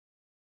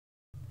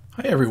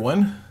Hi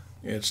everyone,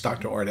 it's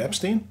Dr. Art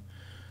Epstein.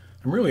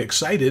 I'm really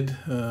excited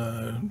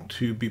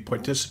to be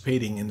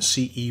participating in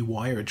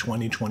CEwire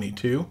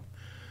 2022.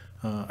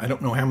 I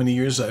don't know how many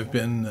years I've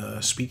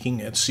been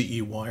speaking at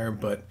CEwire,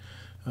 but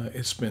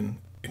it's been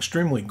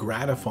extremely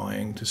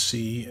gratifying to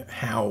see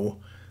how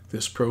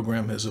this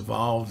program has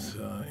evolved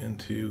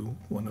into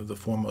one of the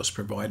foremost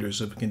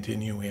providers of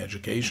continuing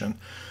education.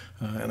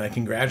 And I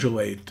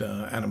congratulate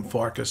Adam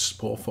Farkas,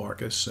 Paul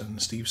Farkas,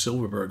 and Steve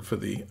Silverberg for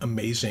the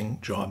amazing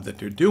job that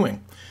they're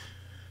doing.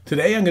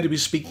 Today I'm going to be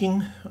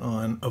speaking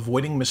on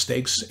avoiding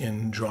mistakes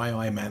in dry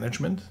eye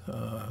management,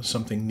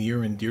 something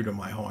near and dear to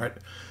my heart.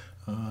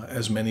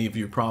 As many of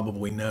you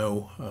probably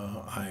know,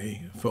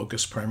 I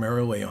focus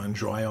primarily on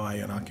dry eye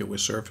and ocular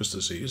surface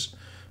disease,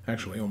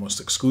 actually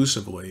almost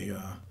exclusively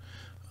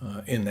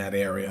in that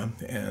area.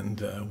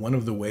 And one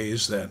of the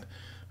ways that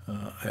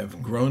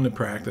I've grown the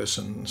practice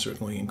and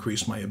certainly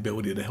increased my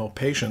ability to help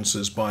patients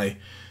is by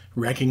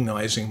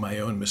recognizing my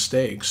own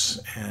mistakes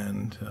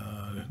and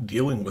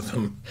dealing with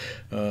them.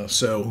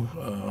 So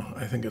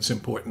I think it's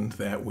important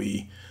that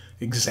we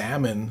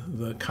examine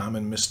the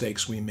common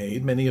mistakes we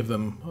made, many of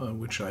them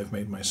which I've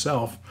made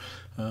myself,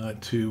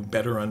 to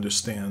better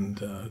understand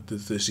the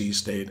disease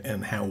state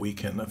and how we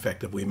can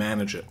effectively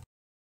manage it.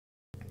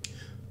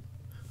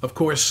 Of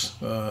course,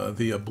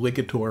 the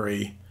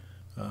obligatory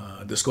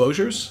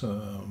disclosures,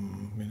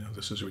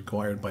 this is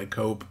required by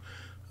COPE,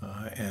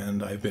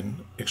 and I've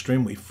been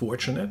extremely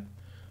fortunate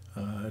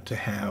to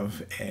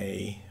have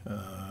a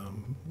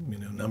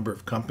number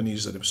of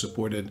companies that have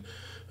supported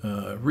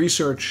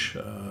research,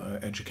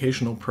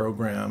 educational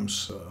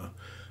programs,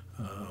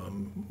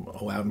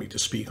 allowed me to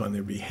speak on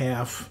their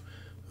behalf,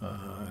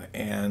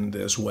 and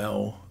as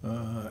well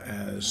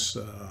as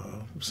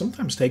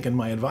sometimes taken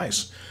my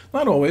advice.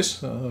 Not always,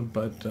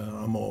 but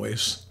I'm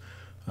always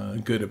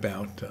good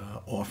about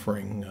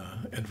offering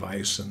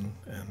advice and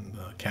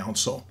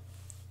counsel.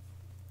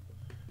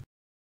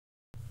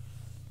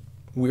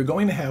 We're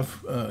going to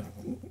have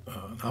an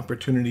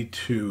opportunity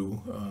to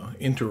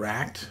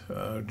interact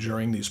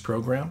during these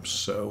programs,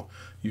 so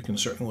you can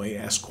certainly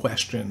ask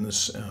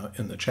questions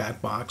in the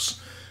chat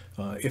box.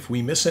 If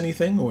we miss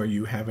anything or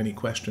you have any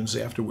questions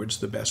afterwards,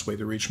 the best way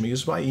to reach me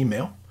is by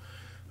email.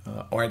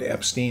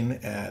 artepstein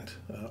at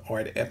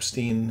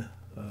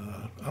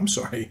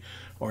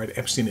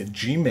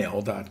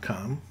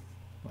artepstein@gmail.com.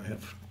 I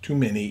have too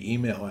many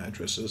email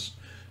addresses,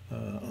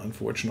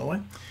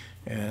 unfortunately.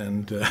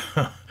 And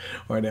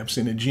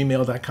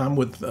artepstein@gmail.com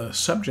with the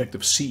subject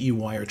of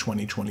CEwire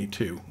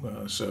 2022.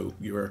 So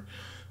your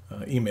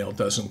email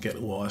doesn't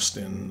get lost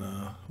in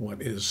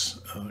what is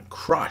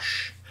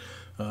crush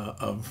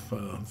of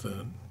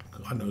the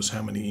God knows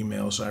how many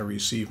emails I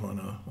receive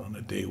on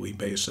a daily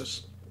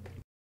basis.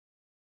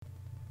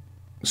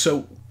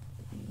 So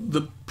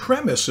the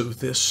premise of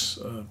this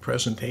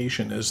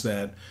presentation is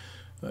that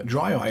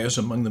dry eye is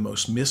among the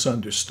most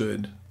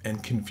misunderstood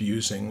and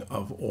confusing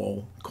of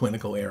all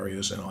clinical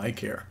areas in eye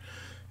care.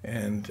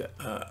 And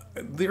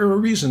there are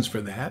reasons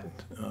for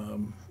that.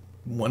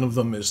 One of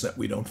them is that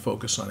we don't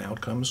focus on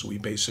outcomes. We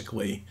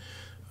basically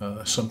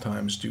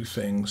sometimes do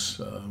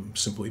things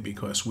simply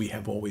because we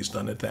have always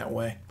done it that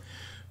way.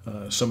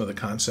 Some of the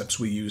concepts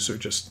we use are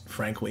just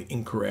frankly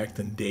incorrect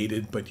and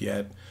dated, but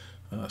yet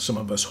some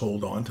of us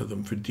hold on to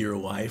them for dear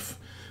life.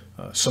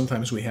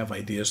 Sometimes we have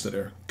ideas that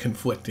are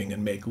conflicting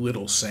and make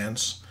little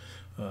sense.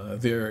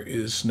 There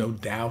is no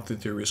doubt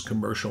that there is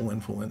commercial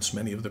influence.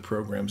 Many of the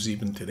programs,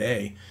 even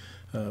today,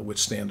 with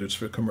standards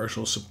for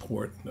commercial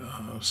support,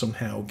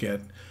 somehow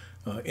get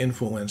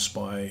influenced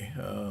by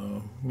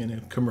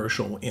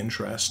commercial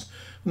interest.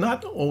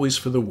 Not always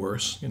for the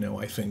worse.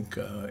 I think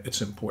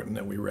it's important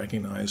that we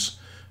recognize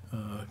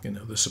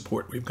the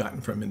support we've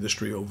gotten from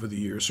industry over the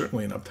years,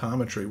 certainly in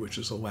optometry, which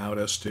has allowed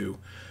us to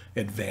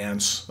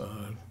advance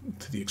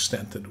to the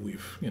extent that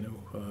we've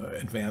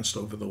advanced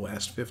over the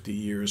last 50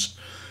 years.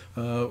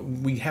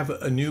 We have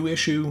a new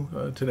issue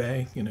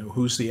today,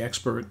 who's the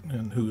expert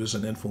and who is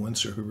an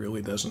influencer who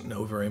really doesn't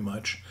know very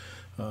much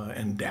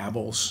and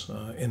dabbles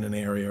in an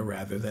area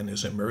rather than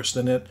is immersed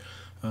in it.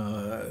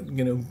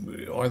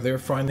 Are there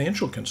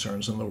financial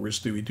concerns? In other words,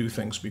 do we do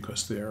things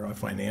because there are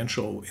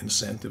financial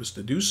incentives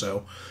to do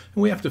so?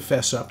 And we have to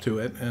fess up to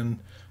it. And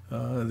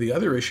the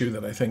other issue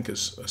that I think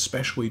is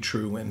especially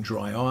true in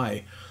dry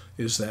eye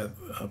is that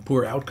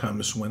poor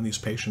outcomes when these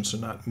patients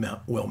are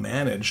not well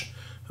managed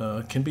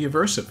can be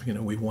aversive.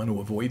 We want to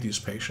avoid these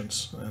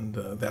patients, and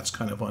that's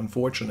kind of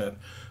unfortunate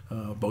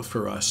both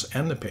for us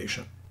and the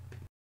patient.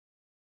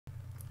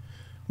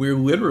 We're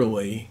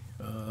literally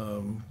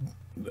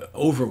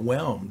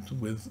overwhelmed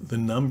with the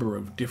number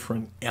of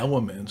different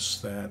elements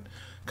that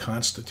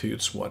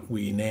constitutes what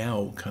we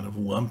now kind of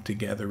lump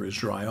together as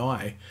dry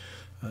eye.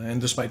 And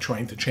despite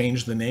trying to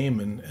change the name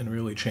and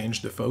really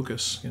change the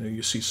focus,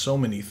 you see so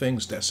many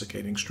things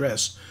desiccating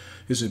stress.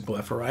 Is it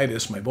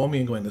blepharitis,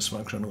 meibomian gland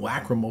dysfunction,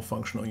 lacrimal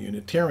functional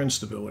unit, tear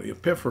instability,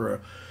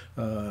 epiphora,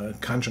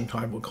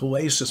 conjunctival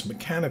chalasis,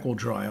 mechanical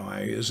dry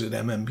eye? Is it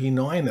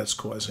MMP9 that's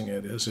causing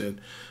it? Is it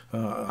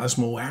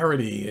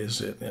osmolarity?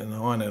 Is it, and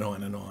on and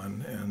on and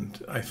on. And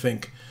And I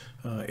think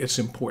it's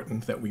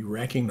important that we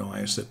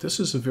recognize that this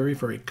is a very,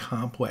 very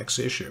complex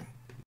issue.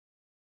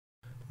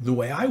 The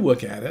way I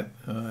look at it,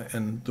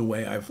 and the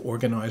way I've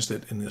organized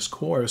it in this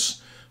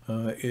course,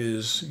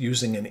 is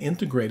using an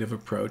integrative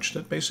approach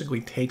that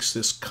basically takes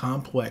this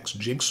complex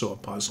jigsaw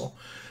puzzle.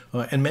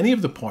 And many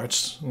of the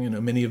parts,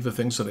 many of the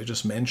things that I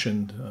just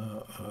mentioned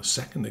a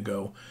second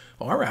ago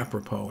are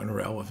apropos and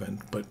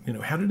relevant, but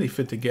how do they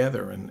fit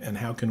together, and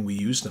how can we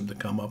use them to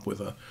come up with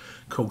a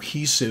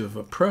cohesive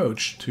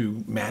approach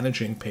to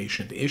managing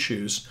patient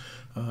issues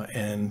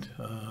and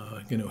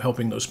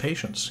helping those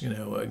patients.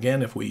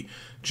 Again, if we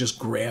just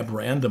grab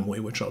randomly,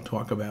 which I'll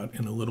talk about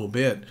in a little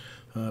bit,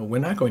 we're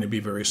not going to be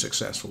very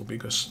successful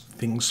because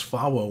things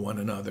follow one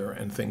another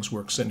and things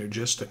work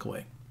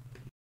synergistically.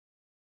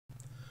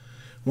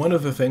 One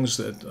of the things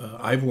that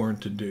I've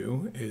learned to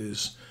do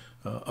is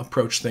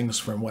approach things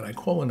from what I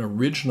call an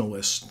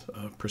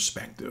originalist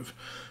perspective.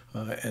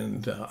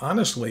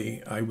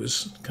 Honestly, I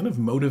was kind of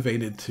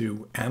motivated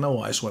to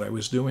analyze what I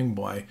was doing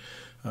by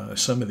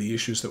some of the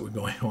issues that were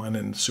going on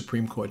in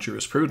Supreme Court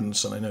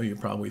jurisprudence. And I know you're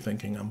probably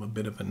thinking I'm a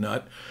bit of a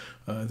nut,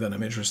 that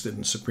I'm interested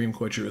in Supreme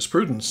Court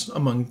jurisprudence,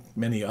 among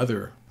many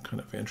other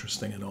kind of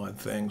interesting and odd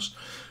things.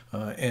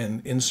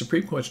 And in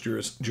Supreme Court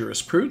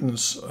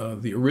jurisprudence,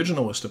 the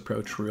originalist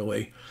approach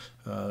really,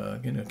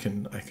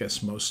 can, I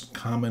guess, most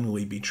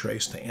commonly be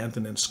traced to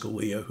Antonin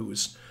Scalia, who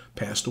was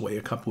passed away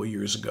a couple of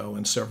years ago,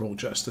 and several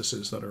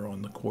justices that are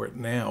on the court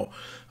now.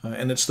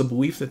 And it's the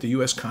belief that the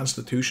U.S.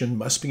 Constitution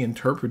must be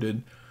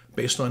interpreted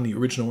based on the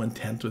original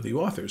intent of the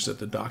authors, that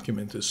the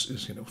document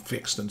is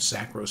fixed and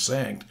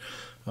sacrosanct.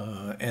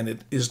 And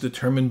it is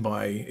determined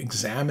by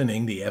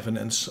examining the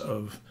evidence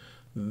of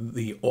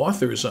the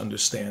author's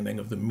understanding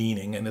of the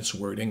meaning and its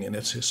wording and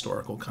its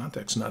historical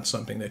context, not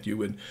something that you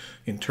would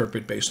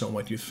interpret based on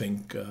what you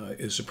think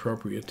is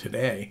appropriate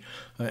today.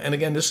 And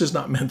again, this is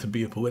not meant to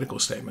be a political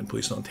statement.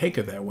 Please don't take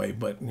it that way,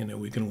 but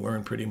we can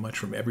learn pretty much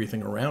from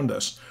everything around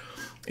us.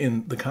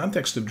 In the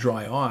context of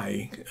dry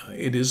eye,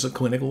 it is a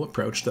clinical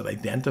approach that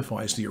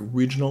identifies the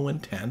original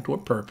intent or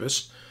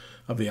purpose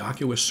of the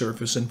ocular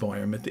surface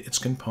environment, its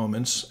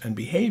components and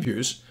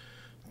behaviors,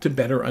 to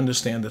better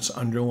understand its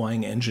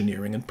underlying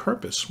engineering and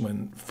purpose.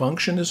 When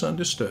function is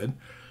understood,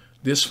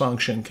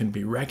 dysfunction can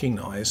be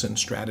recognized and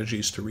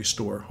strategies to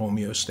restore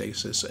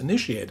homeostasis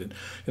initiated.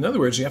 In other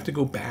words, you have to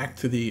go back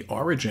to the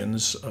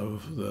origins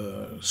of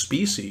the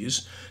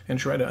species and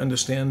try to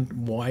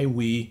understand why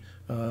we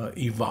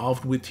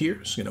evolved with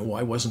tears.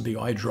 Why wasn't the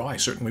eye dry?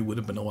 Certainly would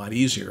have been a lot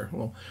easier.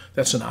 Well,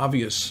 that's an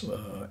obvious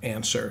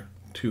answer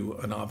to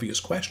an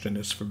obvious question.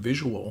 It's for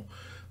visual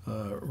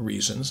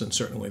reasons, and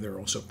certainly there are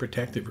also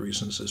protective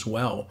reasons as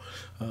well.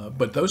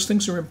 But those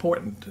things are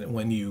important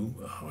when you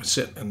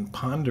sit and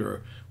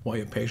ponder why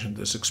a patient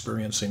is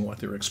experiencing what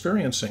they're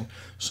experiencing.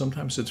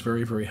 Sometimes it's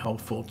very, very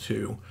helpful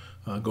to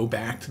go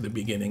back to the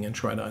beginning and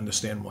try to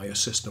understand why a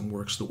system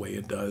works the way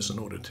it does in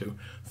order to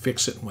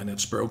fix it when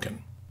it's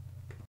broken.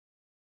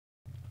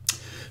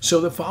 So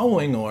the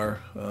following are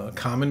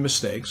common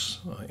mistakes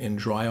in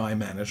dry eye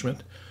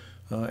management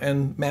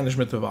and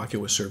management of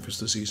ocular surface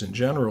disease in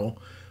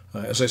general.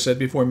 As I said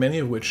before, many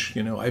of which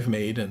I've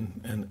made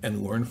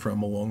and learned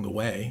from along the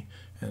way.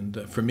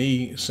 And for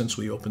me, since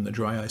we opened the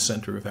Dry Eye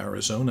Center of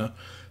Arizona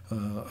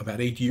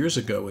about 8 years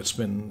ago, it's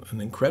been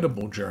an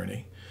incredible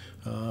journey.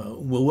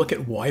 We'll look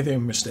at why they're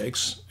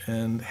mistakes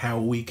and how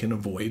we can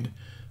avoid,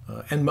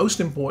 and most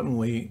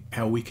importantly,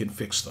 how we can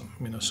fix them.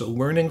 So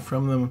learning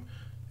from them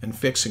and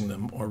fixing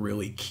them are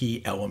really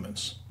key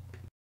elements.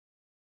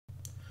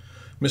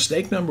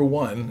 Mistake number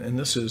one, and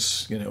this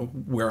is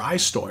where I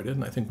started,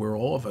 and I think where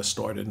all of us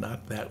started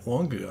not that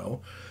long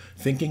ago,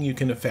 thinking you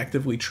can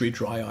effectively treat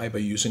dry eye by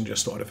using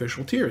just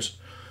artificial tears.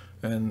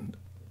 And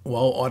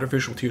while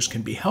artificial tears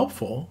can be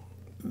helpful,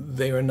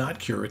 they are not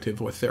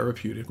curative or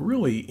therapeutic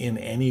really in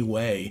any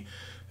way,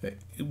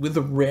 with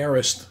the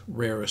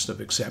rarest of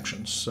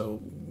exceptions.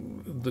 So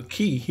the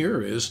key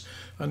here is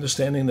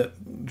understanding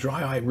that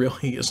dry eye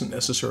really isn't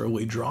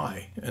necessarily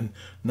dry, and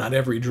not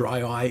every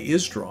dry eye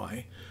is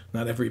dry.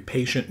 Not every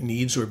patient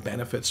needs or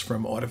benefits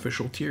from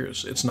artificial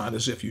tears. It's not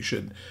as if you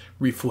should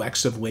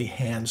reflexively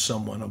hand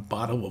someone a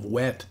bottle of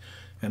wet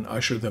and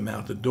usher them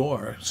out the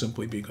door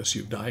simply because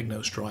you've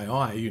diagnosed dry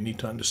eye. You need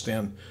to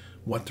understand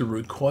what the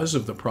root cause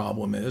of the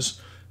problem is.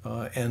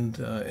 And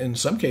in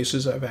some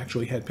cases, I've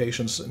actually had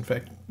patients, in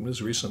fact, as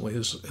recently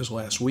as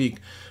last week,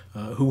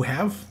 who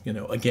have,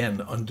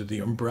 again, under the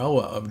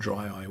umbrella of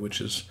dry eye, which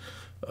is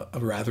a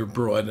rather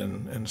broad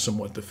and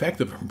somewhat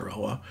defective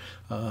umbrella,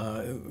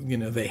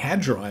 they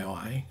had dry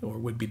eye or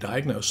would be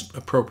diagnosed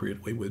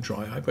appropriately with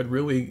dry eye, but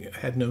really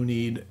had no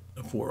need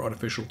for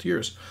artificial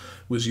tears,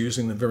 was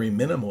using them very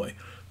minimally.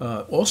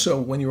 Also,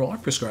 when you are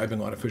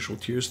prescribing artificial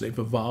tears, they've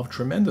evolved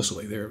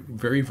tremendously. They're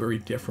very, very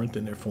different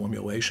in their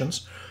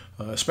formulations.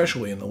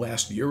 especially in the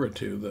last year or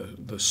two.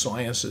 The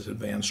science has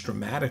advanced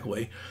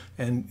dramatically,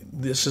 and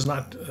this is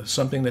not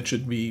something that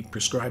should be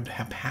prescribed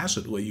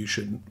haphazardly. You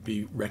shouldn't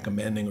be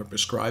recommending or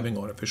prescribing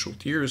artificial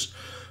tears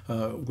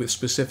with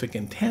specific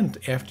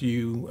intent after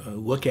you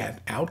look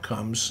at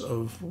outcomes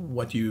of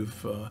what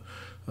you've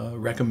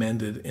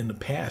recommended in the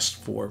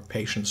past for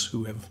patients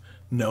who have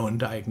known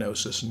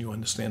diagnosis and you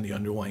understand the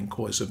underlying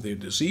cause of their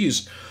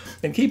disease.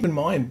 And keep in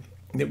mind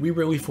that we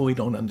really fully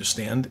don't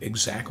understand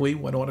exactly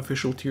what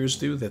artificial tears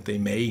do, that they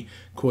may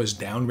cause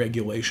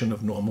downregulation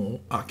of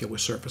normal ocular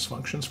surface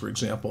functions. For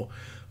example,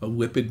 a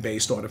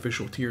lipid-based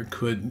artificial tear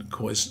could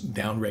cause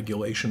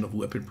downregulation of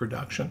lipid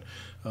production.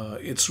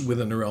 It's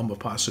within the realm of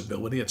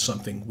possibility. It's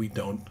something we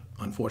don't,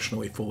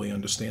 unfortunately, fully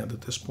understand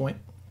at this point.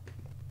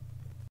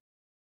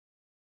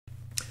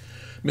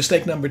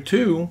 Mistake number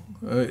two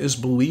is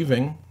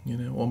believing,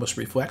 almost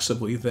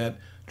reflexively, that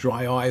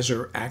dry eyes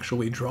are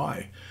actually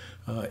dry.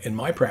 In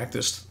my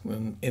practice,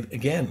 and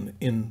again,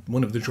 in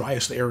one of the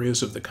driest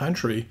areas of the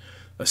country,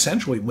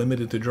 essentially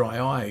limited to dry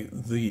eye,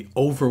 the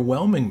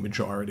overwhelming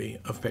majority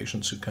of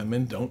patients who come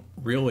in don't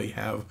really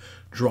have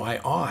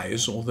dry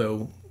eyes,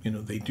 although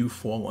they do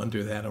fall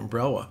under that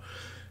umbrella.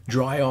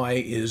 Dry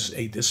eye is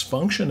a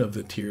dysfunction of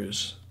the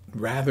tears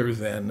rather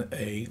than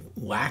a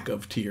lack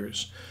of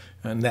tears.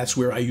 And that's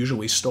where I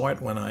usually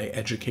start when I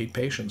educate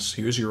patients.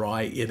 Here's your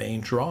eye, it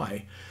ain't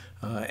dry.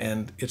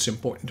 And it's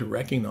important to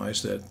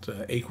recognize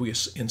that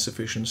aqueous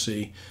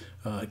insufficiency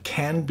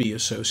can be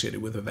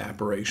associated with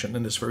evaporation,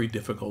 and it's very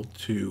difficult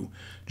to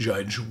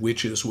judge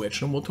which is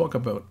which. And we'll talk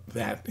about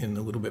that in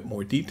a little bit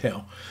more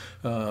detail.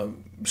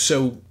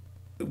 So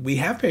we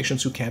have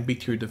patients who can be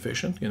tear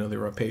deficient.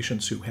 There are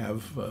patients who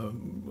have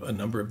a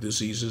number of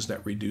diseases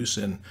that reduce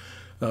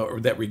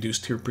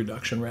tear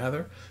production,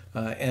 rather.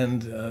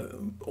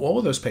 And all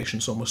of those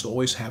patients almost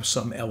always have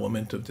some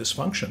element of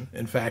dysfunction.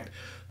 In fact,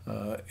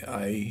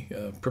 I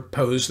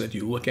propose that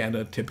you look at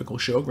a typical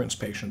Sjogren's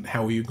patient.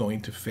 How are you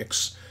going to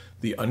fix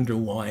the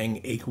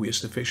underlying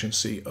aqueous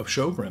deficiency of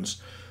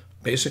Sjogren's?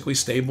 Basically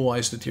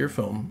stabilize the tear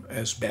film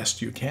as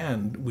best you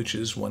can, which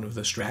is one of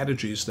the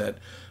strategies that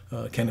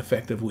can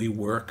effectively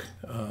work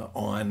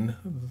on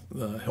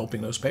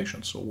helping those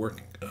patients, or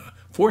work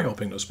for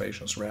helping those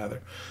patients,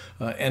 rather.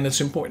 And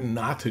it's important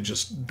not to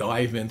just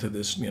dive into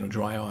this,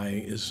 dry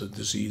eye is a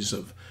disease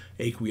of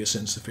aqueous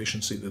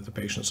insufficiency, that the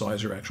patient's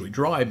eyes are actually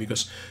dry,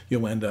 because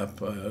you'll end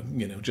up,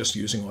 just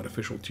using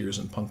artificial tears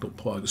and punctal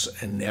plugs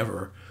and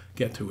never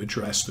get to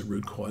address the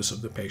root cause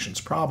of the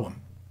patient's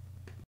problem.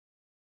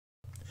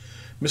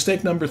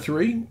 Mistake number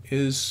three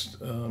is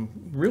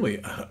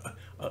really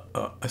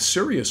a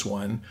serious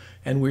one,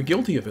 and we're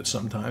guilty of it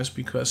sometimes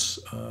because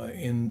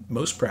in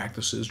most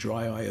practices,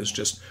 dry eye is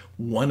just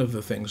one of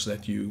the things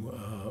that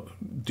you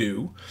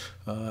do,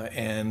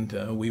 and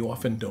we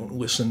often don't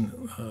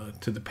listen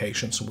to the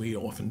patients, and we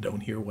often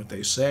don't hear what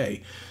they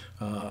say.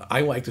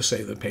 I like to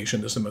say the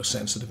patient is the most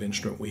sensitive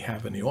instrument we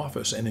have in the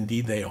office, and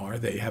indeed they are.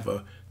 They have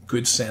a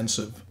good sense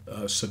of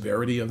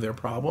severity of their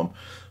problem,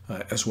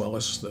 as well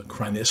as the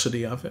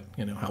chronicity of it,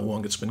 how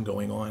long it's been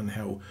going on,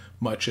 how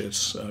much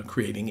it's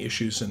creating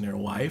issues in their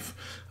life,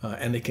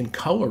 and they can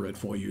color it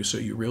for you so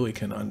you really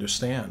can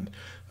understand.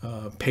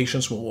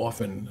 Patients will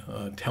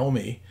often tell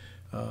me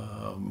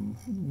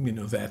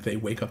that they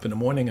wake up in the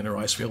morning and their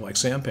eyes feel like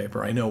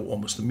sandpaper. I know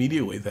almost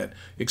immediately that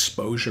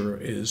exposure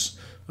is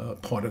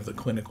part of the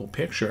clinical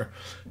picture.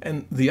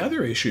 And the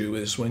other issue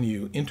is when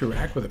you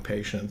interact with a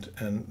patient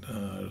and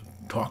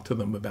talk to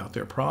them about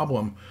their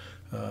problem,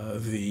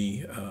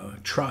 the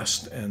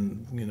trust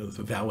and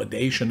the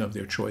validation of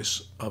their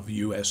choice of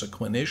you as a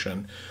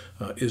clinician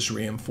is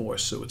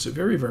reinforced. So it's a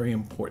very, very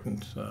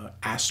important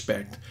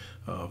aspect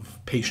of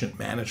patient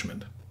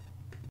management.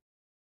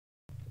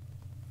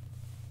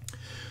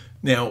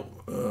 Now,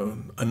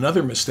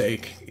 another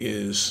mistake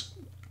is,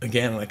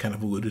 again, I kind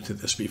of alluded to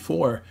this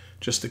before,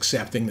 just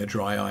accepting that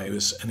dry eye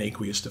is an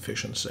aqueous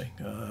deficiency,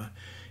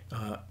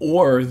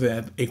 or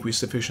that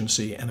aqueous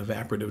deficiency and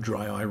evaporative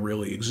dry eye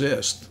really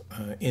exist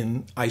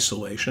in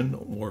isolation,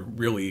 or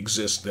really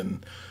exist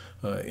in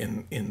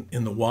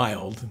the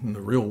wild, in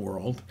the real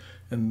world.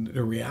 And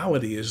the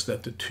reality is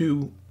that the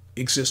two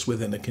exist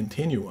within a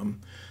continuum.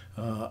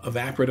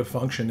 Evaporative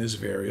function is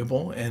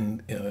variable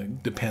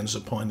and depends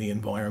upon the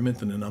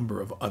environment and a number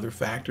of other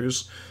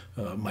factors,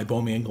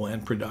 meibomian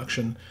gland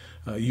production.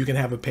 You can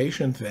have a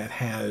patient that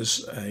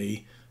has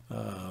a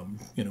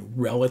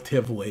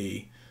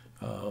relatively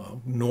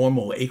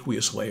normal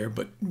aqueous layer,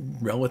 but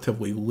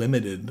relatively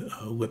limited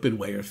lipid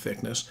layer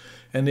thickness,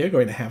 and they're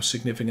going to have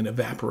significant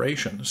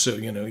evaporation. So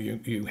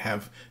you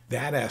have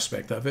that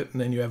aspect of it, and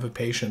then you have a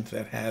patient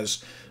that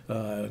has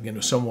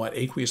somewhat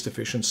aqueous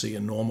deficiency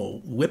and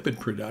normal lipid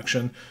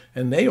production,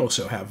 and they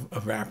also have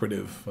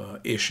evaporative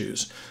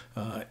issues.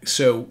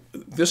 So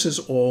this is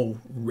all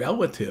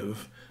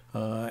relative,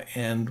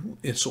 and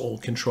it's all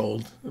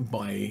controlled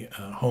by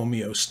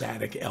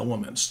homeostatic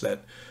elements that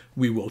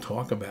we will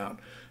talk about.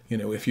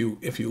 if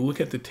you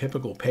look at the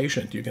typical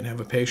patient, you can have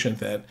a patient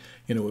that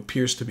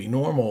appears to be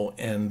normal,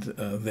 and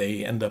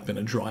they end up in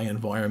a dry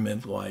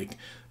environment like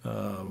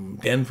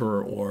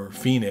Denver or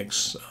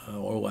Phoenix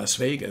or Las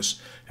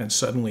Vegas, and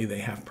suddenly they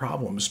have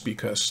problems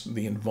because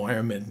the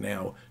environment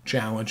now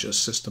challenges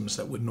systems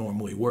that would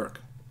normally work.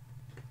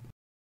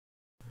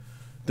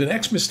 The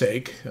next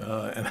mistake,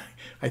 and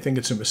I think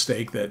it's a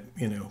mistake that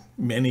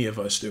many of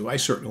us do. I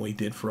certainly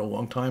did for a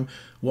long time,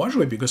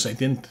 largely because I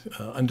didn't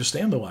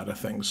understand a lot of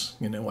things.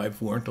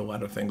 I've learned a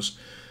lot of things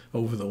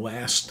over the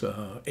last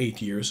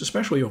 8 years,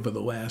 especially over the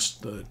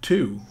last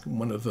 2.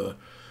 One of the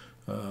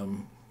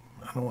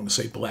I don't want to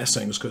say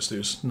blessings, because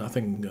there's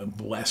nothing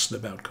blessed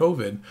about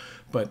COVID,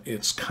 but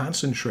it's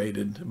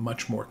concentrated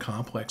much more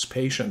complex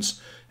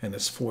patients, and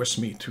it's forced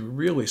me to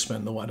really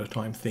spend a lot of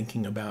time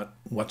thinking about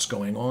what's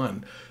going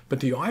on. But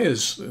the eye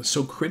is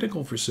so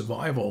critical for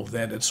survival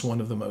that it's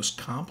one of the most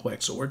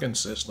complex organ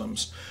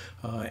systems,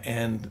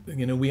 and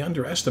we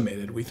underestimate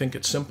it. We think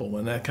it's simple,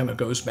 and that kind of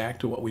goes back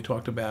to what we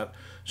talked about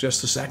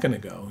just a second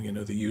ago.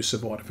 The use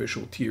of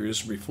artificial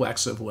tears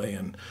reflexively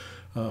and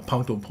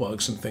punctal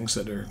plugs and things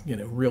that are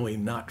really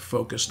not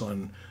focused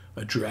on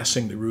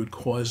addressing the root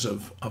cause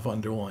of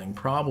underlying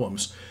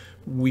problems.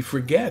 We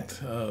forget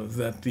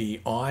that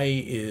the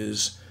eye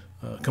is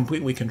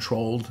completely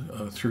controlled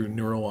through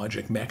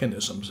neurologic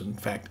mechanisms. In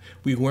fact,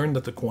 we learned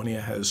that the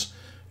cornea has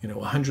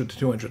 100 to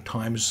 200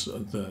 times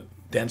the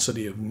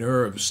density of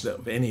nerves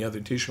of any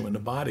other tissue in the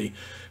body,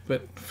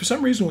 but for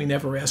some reason we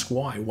never ask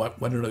why.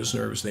 What are those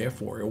nerves there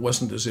for? It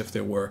wasn't as if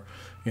there were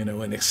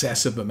an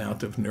excessive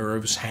amount of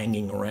nerves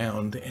hanging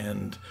around,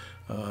 and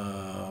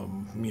the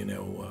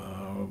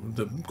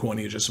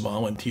cornea just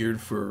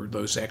volunteered for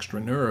those extra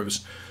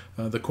nerves.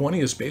 The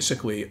cornea is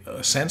basically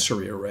a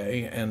sensory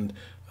array, and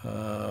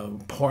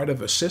part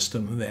of a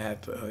system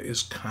that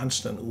is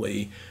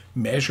constantly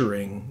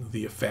measuring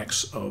the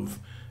effects of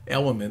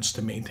elements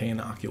to maintain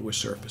ocular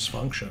surface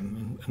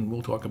function. And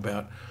we'll talk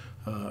about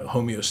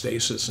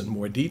homeostasis in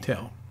more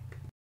detail.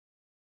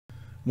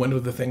 One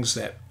of the things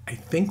that I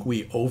think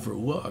we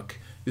overlook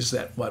is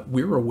that what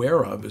we're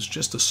aware of is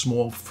just a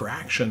small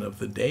fraction of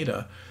the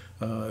data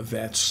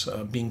that's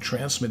being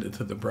transmitted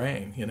to the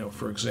brain.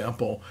 For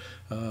example,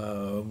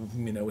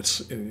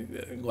 it's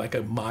like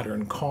a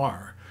modern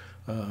car.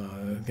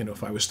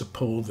 If I was to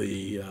pull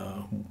the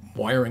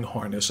wiring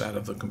harness out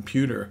of the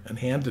computer and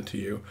hand it to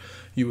you,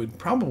 you would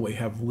probably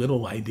have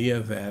little idea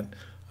that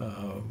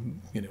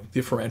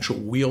differential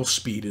wheel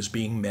speed is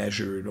being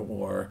measured,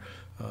 or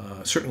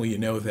certainly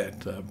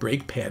that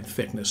brake pad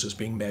thickness is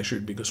being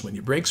measured, because when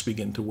your brakes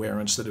begin to wear,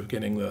 instead of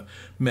getting the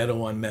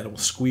metal on metal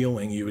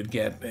squealing, you would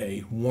get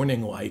a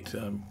warning light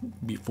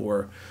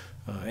before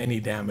any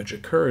damage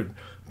occurred.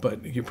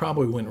 But you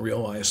probably wouldn't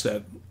realize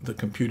that the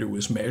computer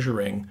was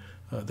measuring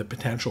the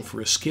potential for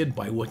a skid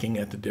by looking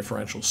at the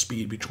differential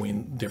speed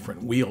between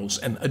different wheels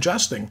and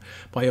adjusting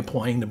by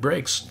applying the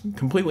brakes,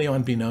 completely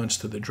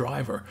unbeknownst to the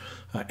driver.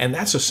 And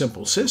that's a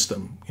simple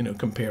system,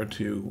 compared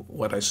to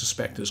what I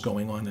suspect is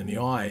going on in the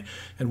eye.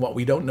 And what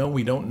we don't know,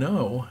 we don't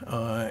know.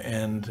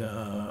 And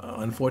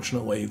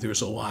unfortunately,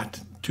 there's a lot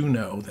to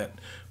know that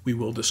we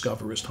will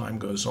discover as time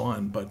goes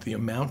on. But the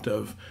amount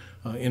of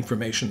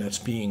information that's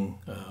being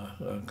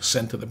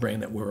sent to the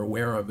brain that we're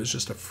aware of is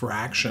just a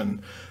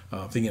fraction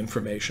of the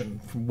information,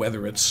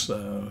 whether it's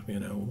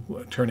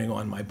turning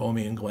on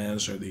meibomian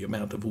glands, or the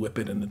amount of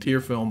lipid in the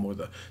tear film, or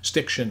the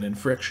stiction and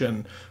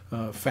friction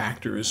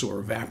factors, or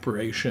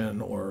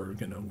evaporation, or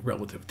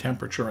relative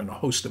temperature, and a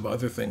host of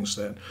other things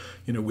that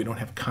we don't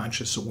have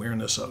conscious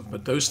awareness of.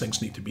 But those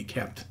things need to be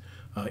kept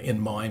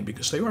in mind,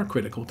 because they are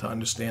critical to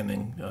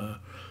understanding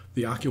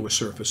the ocular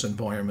surface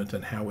environment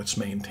and how it's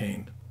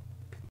maintained.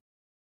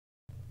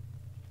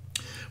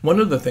 One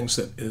of the things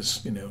that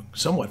is,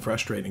 somewhat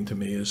frustrating to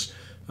me is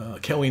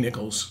Kelly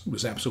Nichols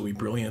was absolutely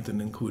brilliant in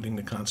including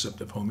the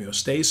concept of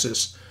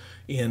homeostasis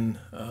in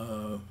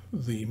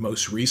the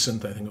most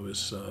recent, I think it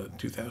was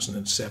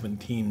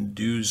 2017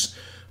 DEWS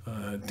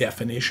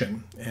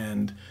definition.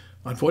 And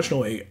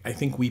unfortunately, I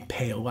think we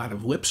pay a lot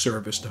of lip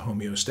service to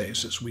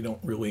homeostasis. We don't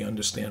really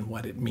understand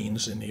what it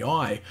means in the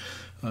eye.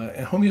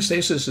 And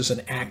homeostasis is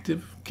an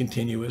active,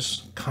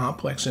 continuous,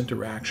 complex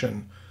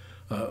interaction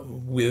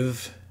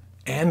with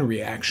and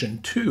reaction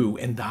to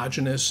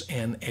endogenous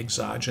and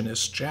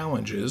exogenous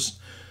challenges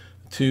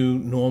to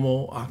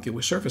normal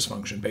ocular surface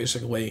function.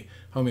 Basically,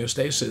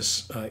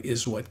 homeostasis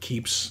is what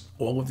keeps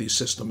all of these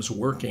systems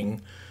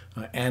working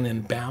and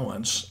in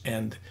balance,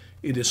 and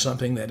it is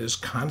something that is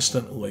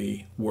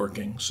constantly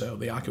working. So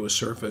the ocular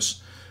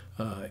surface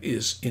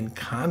is in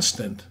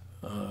constant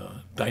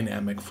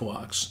dynamic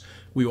flux.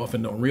 We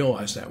often don't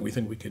realize that. We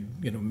think we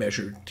could,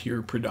 measure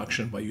tear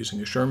production by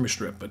using a Schirmer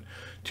strip, but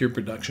tear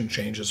production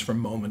changes from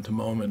moment to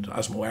moment.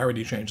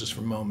 Osmolarity changes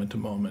from moment to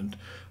moment,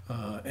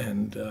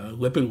 and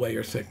lipid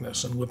layer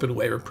thickness and lipid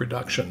layer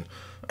production,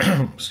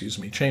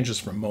 changes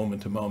from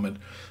moment to moment.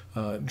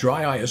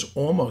 Dry eye is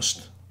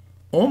almost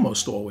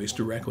always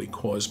directly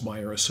caused by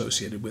or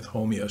associated with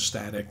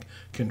homeostatic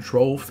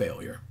control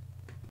failure.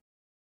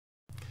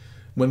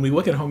 When we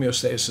look at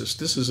homeostasis,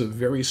 this is a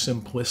very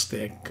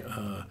simplistic,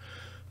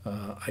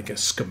 I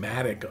guess,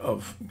 schematic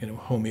of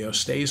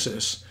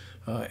homeostasis,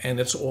 and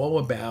it's all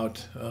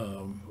about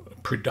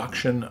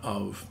production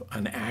of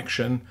an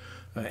action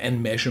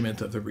and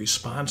measurement of the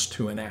response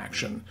to an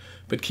action.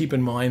 But keep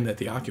in mind that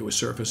the ocular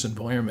surface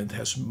environment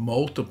has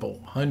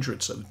multiple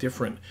hundreds of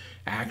different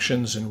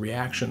actions and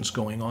reactions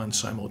going on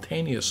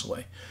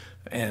simultaneously,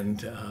 and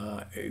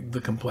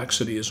the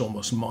complexity is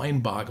almost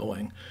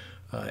mind-boggling.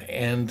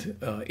 And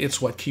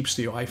it's what keeps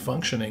the eye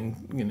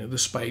functioning,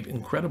 despite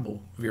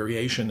incredible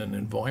variation in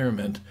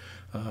environment,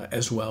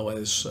 as well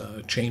as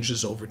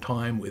changes over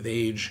time with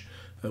age,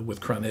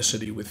 with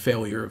chronicity, with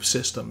failure of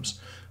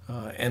systems.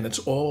 And it's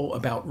all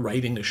about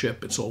righting the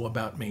ship. It's all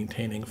about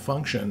maintaining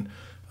function.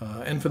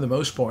 And for the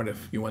most part,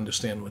 if you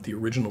understand what the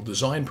original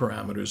design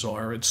parameters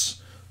are,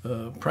 it's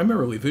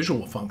primarily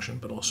visual function,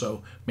 but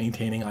also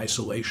maintaining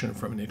isolation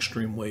from an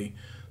extremely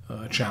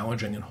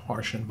challenging and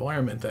harsh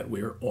environment that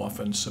we're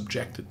often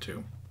subjected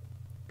to.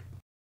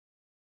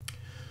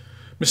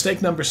 Mistake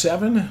number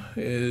 7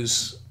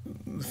 is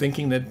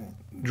thinking that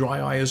dry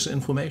eye is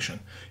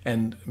inflammation.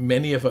 And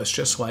many of us,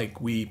 just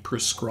like we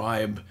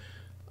prescribe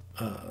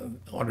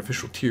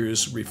artificial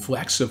tears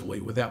reflexively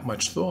without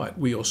much thought,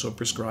 we also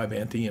prescribe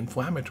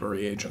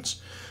anti-inflammatory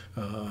agents,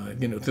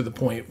 to the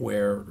point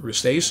where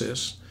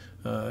Restasis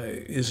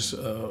is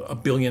a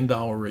 $1 billion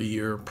a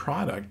year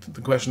product.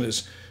 The question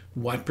is,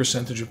 what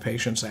percentage of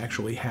patients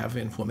actually have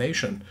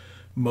inflammation?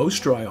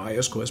 Most dry eye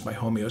is caused by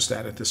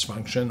homeostatic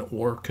dysfunction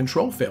or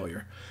control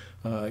failure.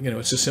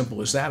 It's as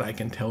simple as that. I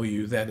can tell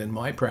you that in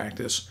my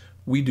practice,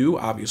 we do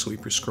obviously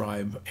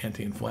prescribe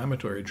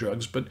anti-inflammatory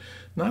drugs, but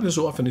not as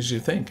often as you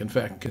think. In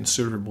fact,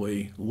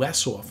 considerably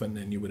less often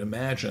than you would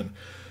imagine.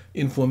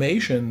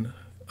 Inflammation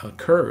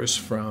occurs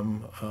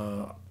from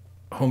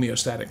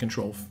homeostatic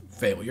control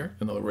failure.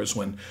 In other words,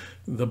 when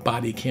the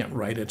body can't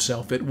right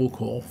itself, it will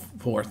call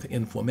forth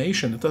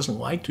inflammation. It doesn't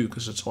like to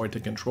because it's hard to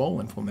control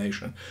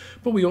inflammation.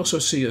 But we also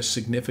see a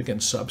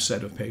significant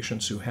subset of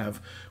patients who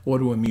have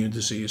autoimmune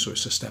disease or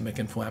systemic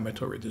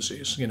inflammatory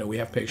disease. We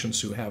have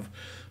patients who have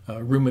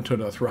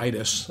rheumatoid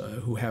arthritis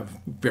who have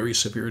very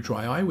severe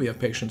dry eye. We have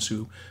patients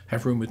who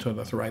have rheumatoid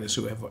arthritis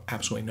who have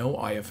absolutely no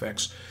eye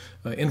effects.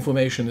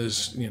 Inflammation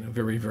is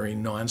very, very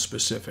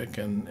non-specific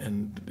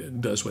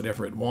and does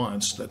whatever it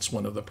wants. That's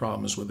one of the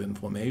problems with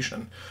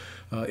inflammation.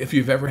 If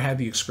you've ever had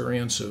the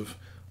experience of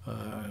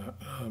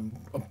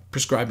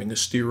prescribing a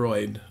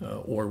steroid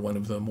or one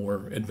of the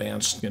more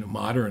advanced,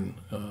 modern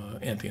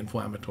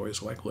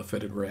anti-inflammatories like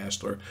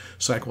lifitegrast or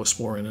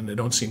cyclosporin, and they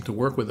don't seem to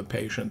work with the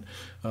patient,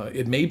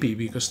 it may be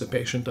because the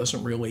patient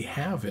doesn't really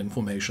have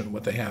inflammation.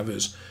 What they have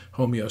is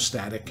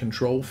homeostatic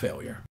control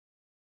failure.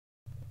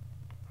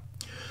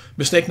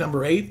 Mistake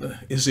number 8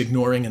 is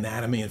ignoring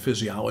anatomy and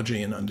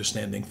physiology and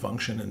understanding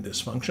function and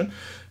dysfunction.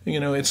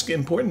 It's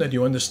important that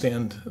you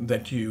understand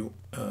that you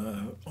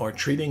are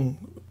treating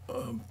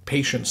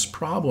patients'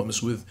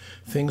 problems with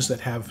things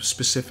that have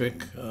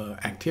specific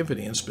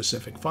activity and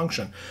specific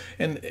function.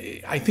 And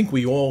I think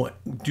we all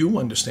do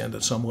understand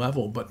at some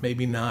level, but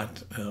maybe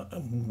not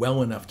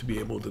well enough to be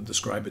able to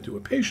describe it to a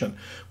patient,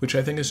 which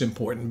I think is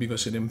important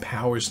because it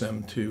empowers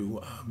them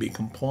to be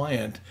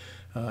compliant.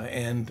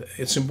 And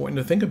it's important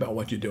to think about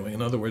what you're doing.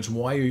 In other words,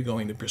 why are you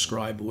going to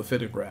prescribe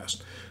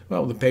lifitegrast?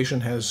 Well, the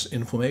patient has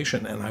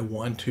inflammation, and I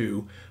want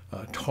to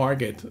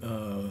target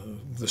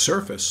the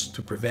surface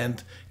to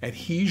prevent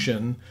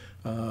adhesion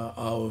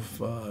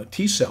of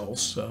T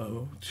cells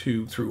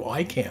through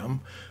ICAM,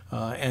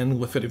 and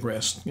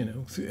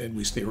lifitegrast, at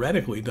least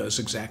theoretically, does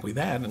exactly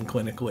that, and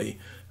clinically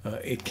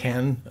it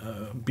can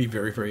be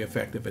very, very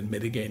effective in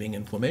mitigating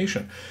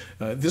inflammation.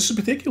 This is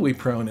particularly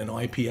prone in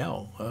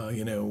IPL.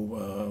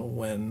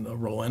 When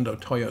Rolando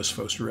Toyos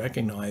first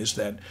recognized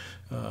that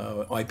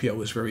IPL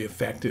was very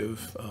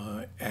effective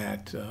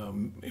at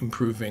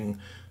improving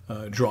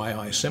dry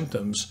eye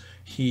symptoms,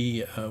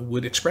 he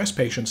would express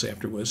patients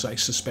afterwards. I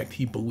suspect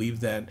he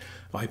believed that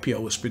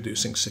IPL was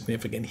producing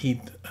significant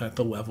heat at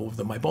the level of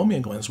the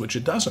meibomian glands, which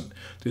it doesn't.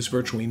 There's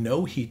virtually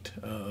no heat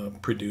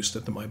produced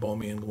at the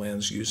meibomian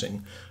glands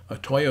using a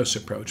Toyos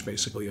approach,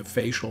 basically a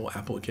facial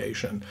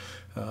application.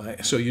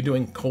 So you're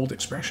doing cold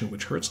expression,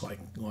 which hurts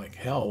like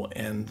hell,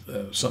 and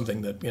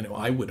something that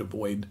I would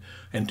avoid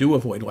and do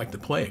avoid like the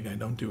plague. I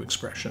don't do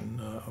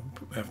expression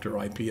after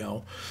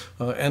IPL.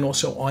 And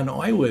also on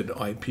eyelid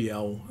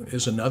IPL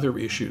is another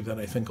issue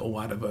that I think a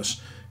lot of us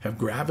have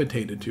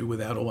gravitated to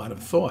without a lot of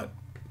thought.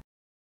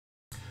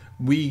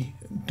 We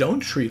don't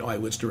treat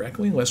eyelids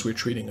directly unless we're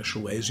treating a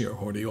chalazion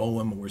or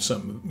hordeolum or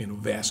some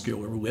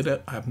vascular lid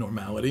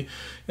abnormality.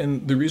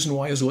 And the reason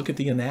why is look at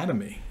the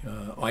anatomy.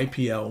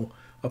 IPL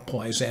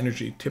applies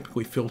energy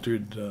typically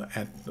filtered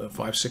at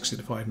 560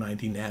 to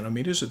 590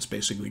 nanometers. It's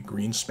basically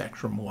green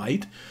spectrum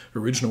light.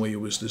 Originally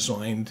it was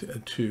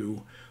designed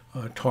to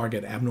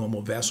target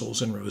abnormal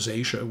vessels in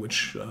rosacea,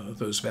 which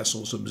those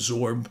vessels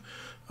absorb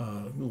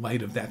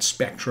light of that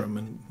spectrum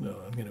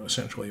and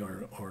essentially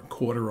are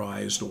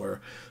cauterized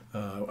or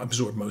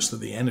absorb most of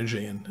the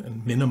energy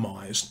and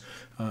minimized.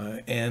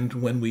 And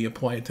when we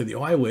apply it to the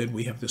eyelid,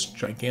 we have this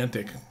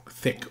gigantic,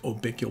 thick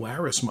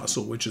orbicularis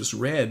muscle, which is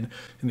red.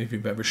 And if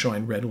you've ever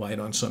shined red light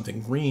on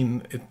something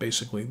green, it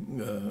basically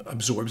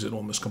absorbs it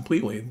almost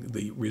completely.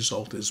 The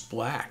result is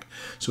black.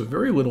 So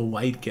very little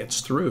light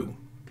gets through.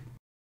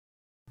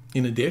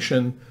 In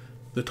addition,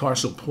 the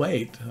tarsal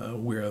plate,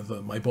 where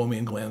the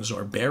meibomian glands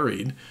are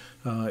buried,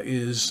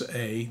 is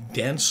a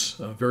dense,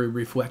 very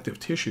reflective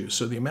tissue.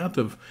 So the amount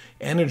of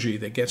energy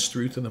that gets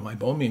through to the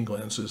meibomian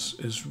glands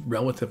is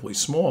relatively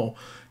small.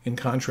 In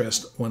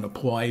contrast, when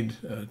applied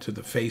to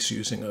the face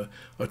using a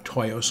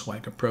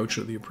Toyos-like approach,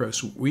 or the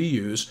approach we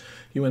use,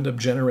 you end up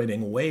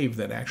generating a wave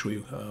that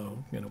actually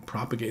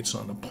propagates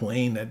on a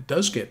plane that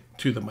does get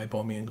to the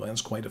meibomian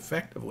glands quite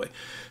effectively.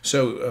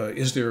 So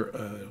is there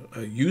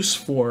a use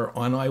for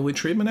on-eyelid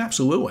treatment?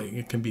 Absolutely.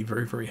 It can be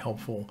very, very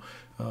helpful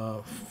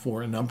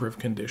for a number of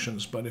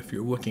conditions, but if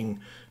you're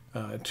looking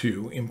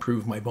to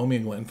improve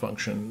meibomian gland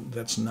function,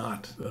 that's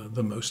not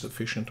the most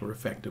efficient or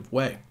effective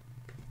way.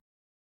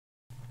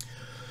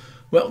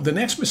 Well, the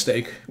next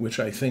mistake, which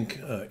I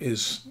think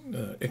is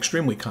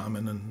extremely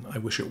common, and I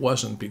wish it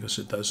wasn't because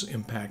it does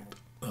impact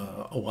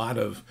a lot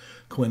of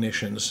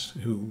clinicians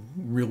who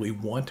really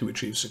want to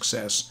achieve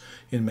success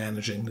in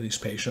managing these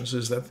patients,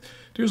 is that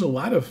there's a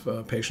lot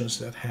of patients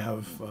that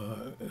have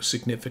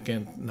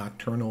significant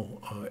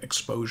nocturnal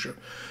exposure.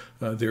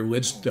 Their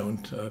lids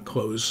don't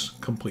close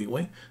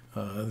completely.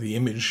 The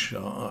image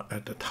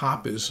at the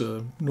top is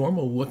a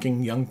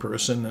normal-looking young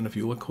person, and if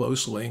you look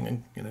closely,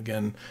 and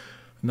again,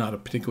 not a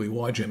particularly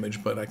large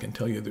image, but I can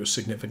tell you there's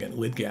significant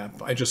lid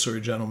gap. I just saw a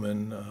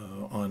gentleman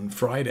on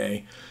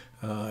Friday,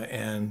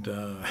 and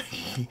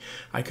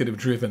I could have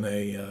driven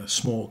a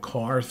small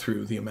car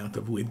through the amount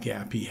of lid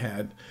gap he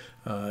had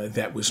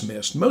that was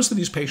missed. Most of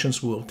these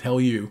patients will tell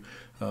you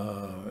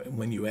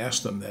when you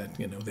ask them that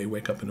they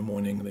wake up in the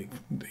morning, they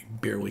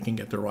barely can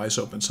get their eyes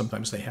open.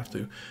 Sometimes they have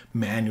to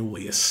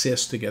manually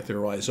assist to get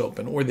their eyes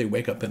open, or they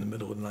wake up in the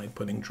middle of the night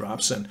putting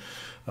drops in.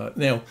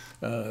 Now,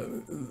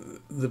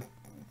 the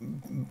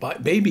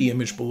baby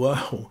image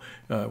below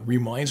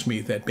reminds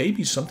me that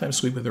babies sometimes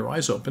sleep with their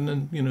eyes open,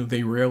 and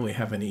they rarely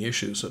have any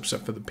issues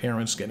except for the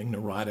parents getting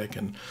neurotic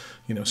and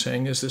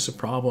saying, is this a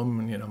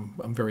problem? And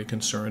I'm very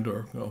concerned,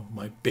 or oh,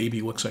 my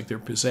baby looks like they're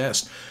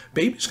possessed.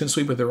 Babies can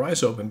sleep with their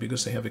eyes open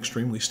because they have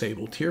extremely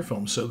stable tear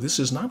film. So this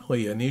is not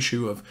only an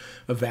issue of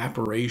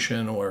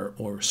evaporation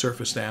or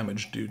surface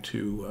damage due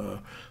to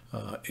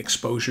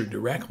exposure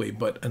directly,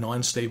 but an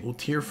unstable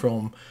tear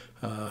film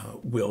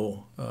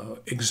will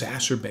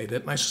exacerbate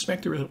it. And I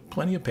suspect there are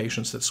plenty of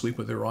patients that sleep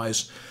with their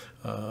eyes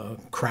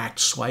cracked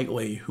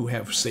slightly who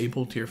have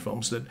stable tear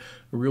films that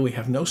really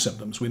have no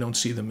symptoms. We don't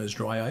see them as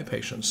dry eye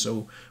patients,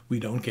 so we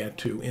don't get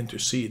to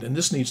intercede. And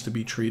this needs to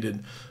be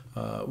treated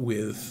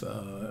with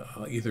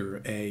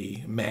either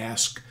a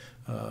mask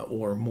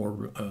or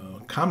more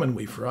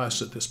commonly for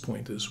us at this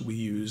point is we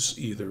use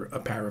either a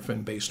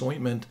paraffin-based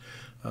ointment,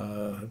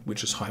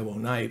 which is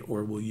hyalonite,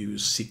 or we'll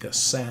use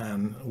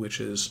Cica-San, which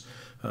is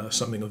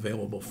something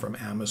available from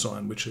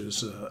Amazon, which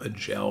is a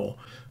gel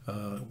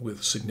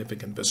with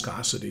significant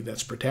viscosity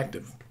that's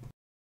protective.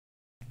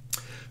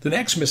 The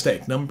next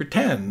mistake, number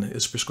 10,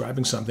 is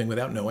prescribing something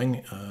without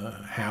knowing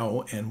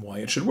how and why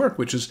it should work,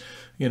 which is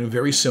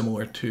very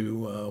similar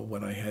to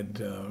what I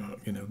had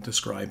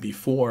described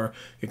before,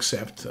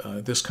 except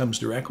this comes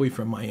directly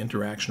from my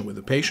interaction with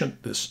a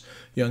patient. This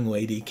young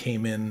lady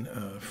came in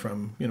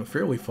from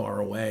fairly far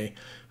away,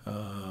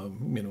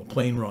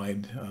 plane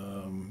ride,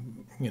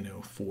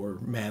 for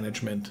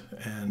management,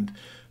 and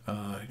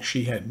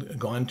she had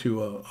gone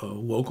to a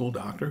local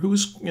doctor who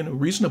was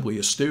reasonably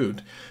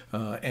astute,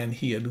 and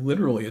he had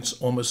literally, it's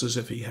almost as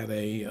if he had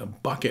a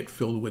bucket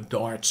filled with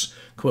darts,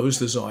 closed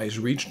his eyes,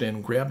 reached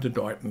in, grabbed a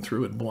dart, and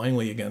threw it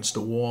blindly against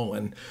a wall,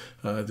 and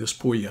this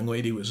poor young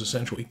lady was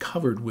essentially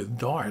covered with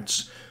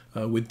darts,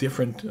 with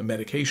different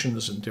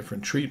medications and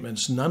different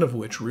treatments, none of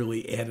which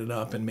really added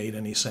up and made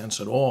any sense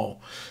at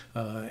all.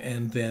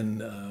 And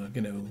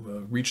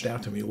then, reached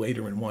out to me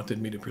later and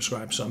wanted me to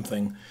prescribe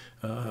something.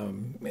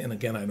 And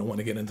again, I don't want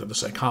to get into the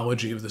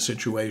psychology of the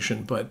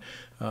situation, but,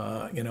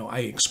 I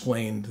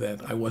explained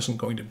that I wasn't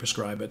going to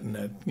prescribe it and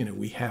that,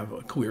 we have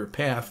a clear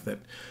path that,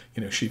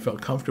 she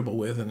felt comfortable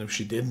with. And if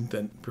she didn't,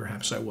 then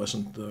perhaps I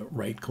wasn't the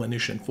right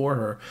clinician for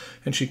her.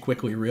 And she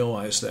quickly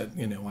realized that,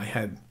 I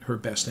had her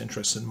best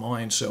interests in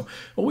mind. So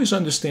always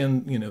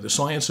understand, the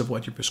science of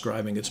what you're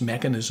prescribing, its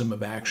mechanism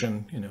of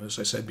action, as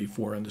I said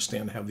before,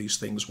 understand how these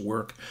things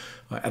work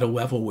at a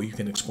level where you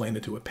can explain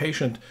it to a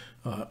patient.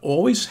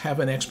 Always have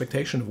an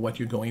expectation of what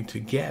you're going to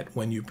get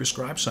when you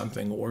prescribe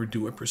something or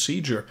do a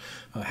procedure.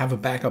 Have a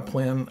backup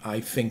plan. I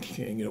think,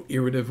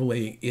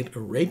 iteratively,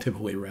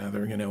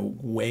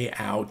 weigh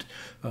out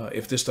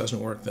if this doesn't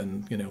work,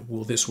 then,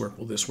 will this work,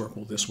 will this work,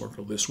 will this work,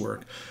 will this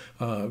work?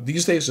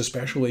 These days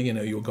especially,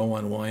 you'll go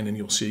online and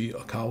you'll see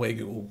a colleague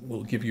who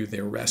will give you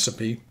their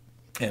recipe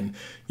And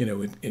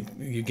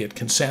you get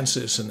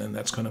consensus, and then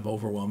that's kind of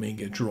overwhelming.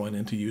 You get drawn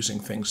into using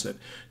things that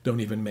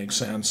don't even make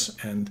sense.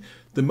 And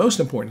the most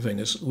important thing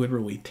is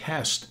literally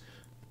test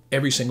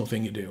every single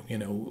thing you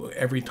do.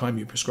 Every time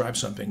you prescribe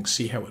something,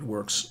 see how it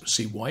works,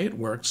 see why it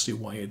works, see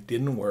why it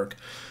didn't work.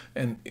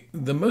 And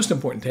the most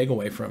important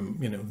takeaway from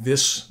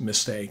this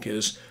mistake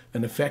is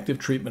an effective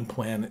treatment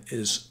plan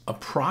is a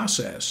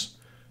process.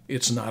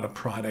 It's not a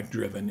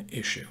product-driven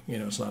issue.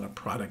 It's not a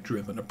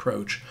product-driven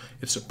approach.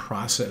 It's a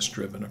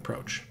process-driven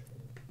approach.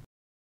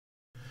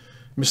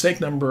 Mistake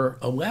number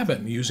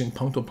 11, using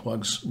punctal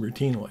plugs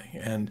routinely.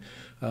 And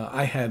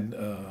I had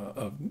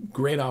a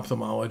great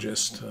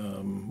ophthalmologist,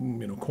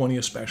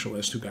 cornea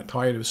specialist, who got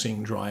tired of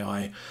seeing dry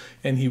eye,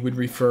 and he would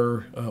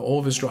refer all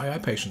of his dry eye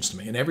patients to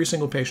me. And every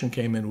single patient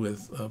came in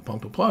with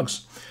punctal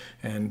plugs.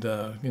 And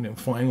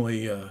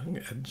finally,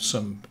 at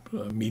some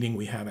meeting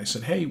we had, I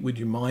said, "Hey, would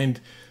you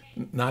mind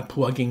not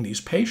plugging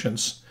these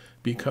patients?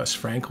 Because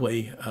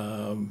frankly,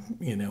 a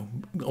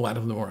lot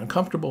of them are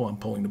uncomfortable. I'm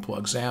pulling the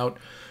plugs out."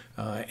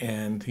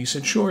 And he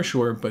said,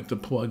 sure, but the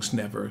plugs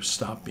never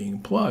stop being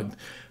plugged.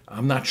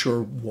 I'm not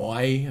sure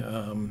why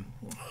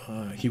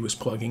he was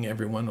plugging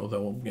everyone,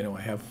 although,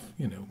 I have,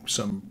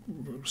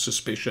 some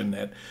suspicion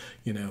that,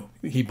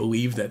 he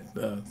believed that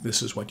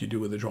this is what you do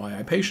with a dry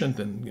eye patient,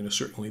 and,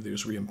 certainly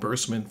there's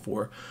reimbursement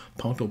for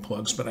punctal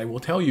plugs. But I will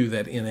tell you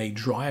that in a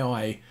dry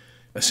eye,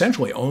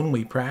 essentially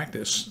only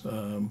practice,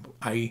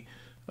 I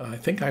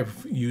think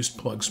I've used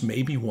plugs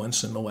maybe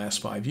once in the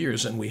last 5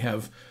 years, and we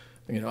have,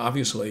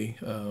 obviously,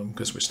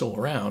 because we're still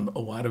around, a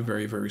lot of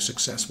very, very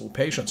successful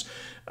patients.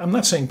 I'm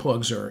not saying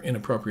plugs are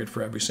inappropriate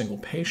for every single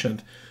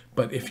patient,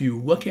 but if you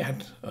look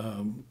at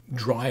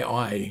dry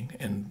eye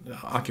and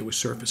ocular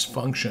surface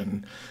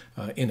function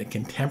in a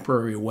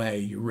contemporary way,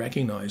 you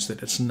recognize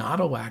that it's not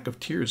a lack of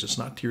tears, it's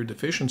not tear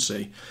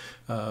deficiency,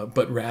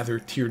 but rather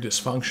tear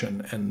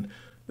dysfunction. And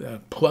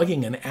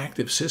plugging an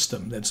active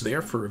system that's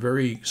there for a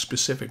very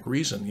specific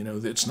reason.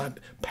 It's not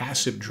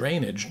passive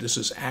drainage. This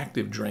is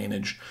active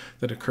drainage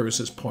that occurs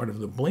as part of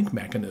the blink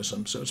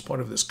mechanism. So it's part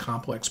of this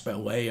complex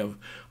ballet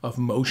of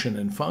motion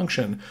and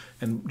function.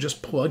 And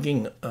just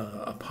plugging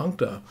a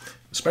puncta,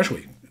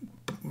 especially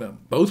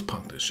both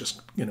punctas,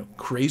 just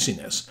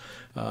craziness.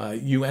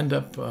 You end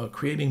up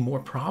creating more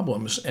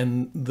problems,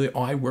 and the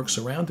eye works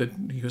around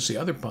it because the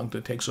other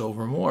puncta takes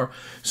over more.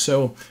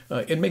 So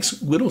it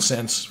makes little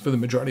sense for the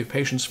majority of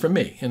patients. For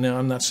me, and now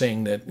I'm not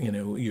saying that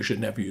you should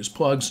never use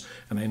plugs,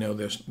 and I know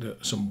there's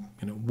some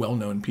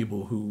well-known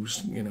people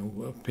whose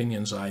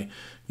opinions I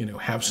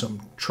have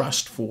some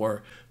trust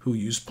for, who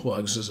use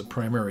plugs as a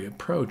primary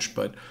approach,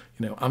 but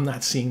I'm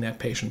not seeing that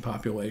patient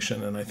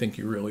population, and I think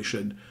you really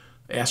should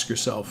ask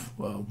yourself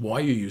why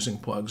you're using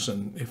plugs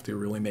and if they're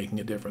really making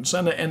a difference.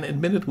 And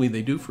admittedly,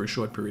 they do for a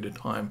short period of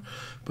time,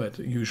 but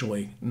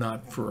usually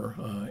not for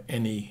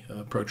any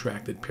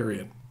protracted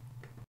period.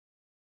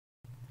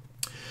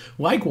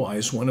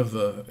 Likewise, one of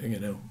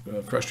the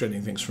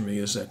frustrating things for me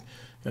is that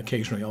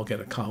occasionally I'll get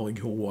a colleague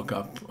who'll walk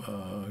up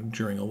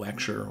during a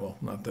lecture. Well,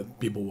 not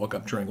that people walk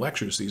up during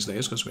lectures these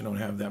days because we don't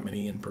have that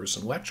many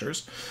in-person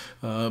lectures,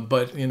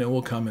 but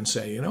will come and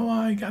say,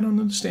 I don't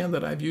understand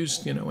that I've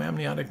used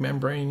amniotic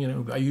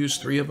membrane. I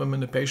used 3 of them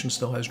and the patient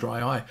still has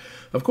dry eye.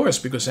 Of course,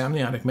 because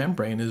amniotic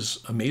membrane is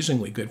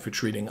amazingly good for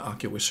treating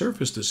ocular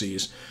surface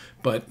disease,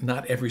 but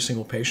not every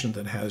single patient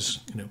that has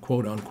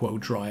quote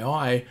unquote dry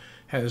eye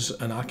has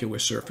an ocular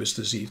surface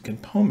disease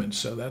component.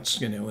 So that's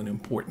an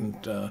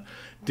important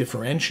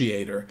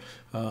differentiator.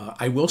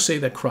 I will say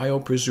that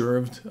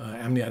cryopreserved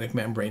amniotic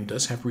membrane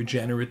does have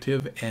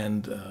regenerative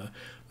and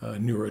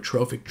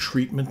neurotrophic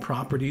treatment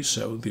properties,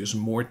 so there's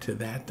more to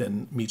that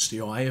than meets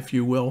the eye, if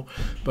you will.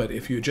 But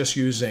if you're just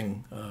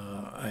using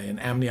an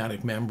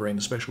amniotic membrane,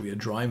 especially a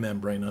dry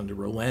membrane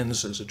under a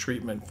lens as a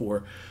treatment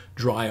for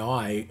dry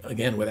eye,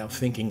 again, without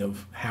thinking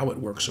of how it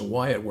works or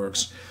why it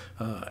works,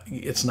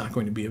 it's not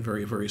going to be a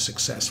very, very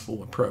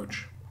successful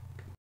approach.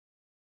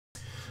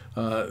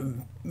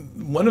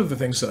 One of the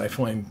things that I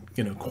find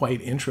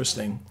quite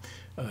interesting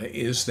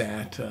is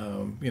that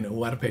a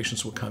lot of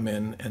patients will come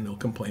in and they'll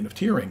complain of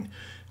tearing,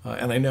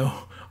 and I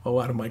know a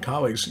lot of my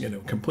colleagues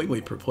completely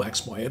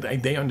perplexed by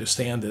it. They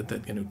understand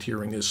that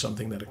tearing is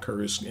something that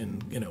occurs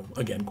in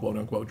again, quote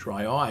unquote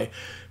dry eye,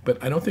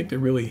 but I don't think they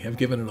really have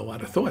given it a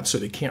lot of thought, so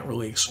they can't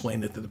really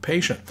explain it to the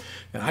patient.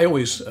 And I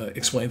always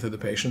explain to the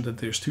patient that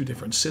there's 2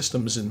 different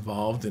systems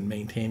involved in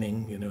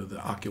maintaining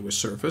the ocular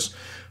surface.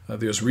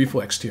 There's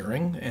reflex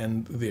tearing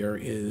and there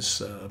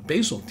is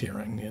basal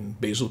tearing, and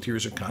basal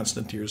tears are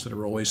constant tears that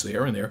are always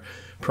there, and their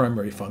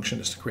primary function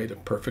is to create a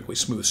perfectly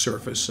smooth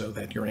surface so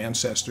that your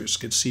ancestors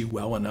could see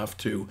well enough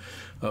to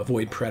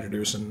avoid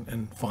predators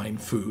and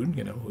find food.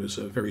 It was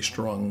a very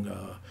strong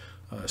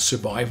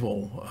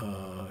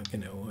survival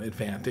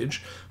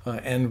advantage,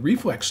 and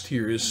reflex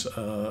tears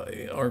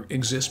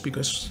exist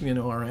because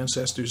our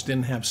ancestors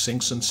didn't have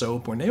sinks and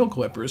soap or nail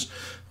clippers,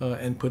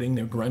 and putting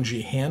their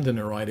grungy hand in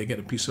their eye to get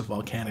a piece of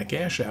volcanic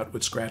ash out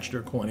would scratch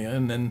their cornea,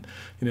 and then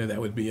that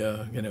would be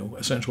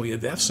essentially a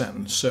death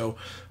sentence. So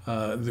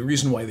The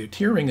reason why they're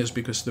tearing is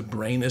because the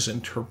brain is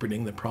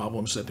interpreting the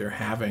problems that they're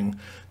having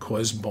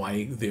caused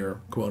by their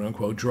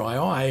quote-unquote dry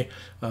eye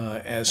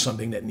as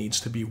something that needs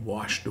to be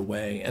washed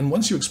away. And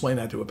once you explain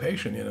that to a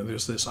patient,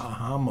 there's this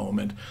aha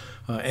moment.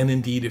 And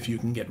indeed, if you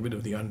can get rid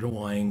of the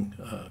underlying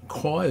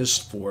cause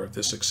for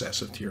this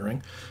excessive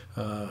tearing,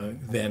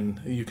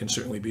 then you can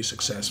certainly be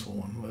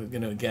successful.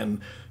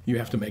 Again, you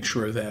have to make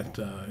sure that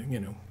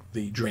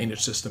the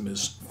drainage system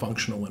is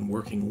functional and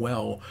working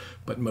well,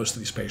 but most of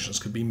these patients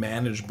could be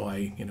managed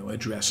by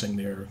addressing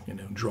their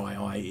dry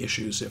eye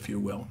issues, if you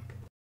will.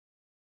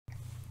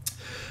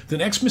 The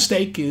next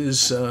mistake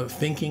is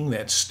thinking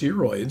that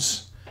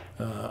steroids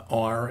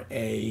are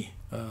a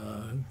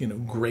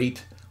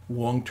great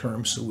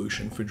long-term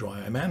solution for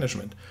dry eye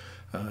management.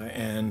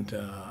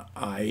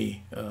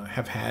 I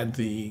have had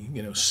the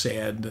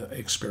sad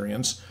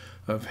experience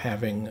of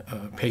having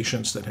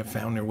patients that have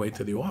found their way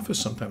to the office,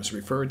 sometimes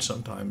referred,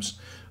 sometimes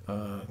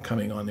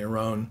coming on their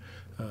own,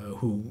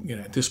 who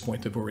at this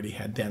point have already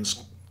had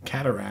dense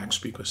cataracts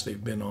because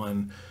they've been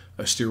on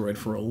a steroid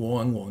for a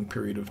long, long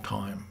period of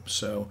time.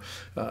 So,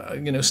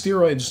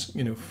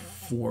 steroids,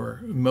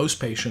 for most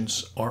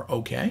patients are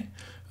okay.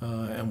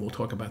 And we'll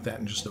talk about that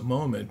in just a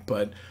moment,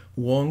 but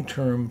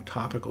long-term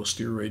topical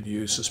steroid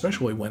use,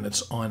 especially when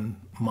it's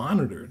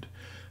unmonitored,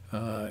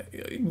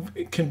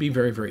 it can be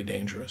very, very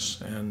dangerous.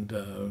 And,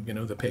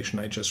 the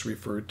patient I just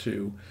referred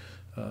to,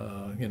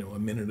 a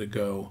minute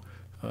ago,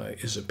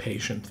 is a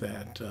patient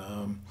that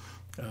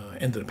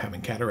ended up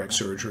having cataract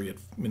surgery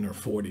in her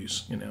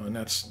 40s, and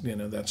that's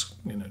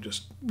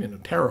just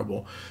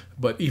terrible.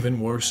 But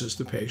even worse is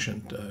the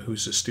patient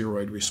who's a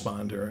steroid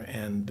responder,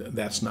 and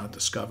that's not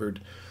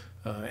discovered.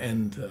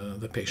 And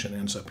the patient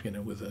ends up,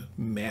 with a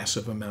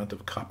massive amount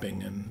of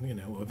cupping,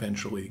 and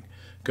eventually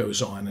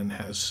goes on and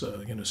has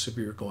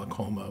severe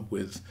glaucoma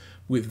with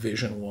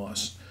vision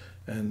loss.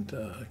 And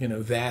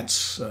that's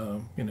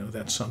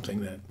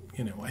something that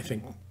I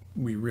think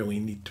we really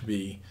need to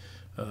be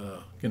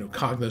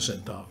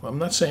cognizant of. I'm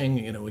not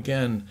saying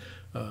again,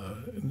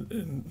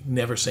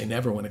 never say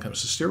never when it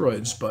comes to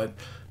steroids, but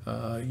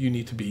you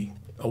need to be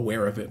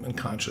aware of it and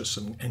conscious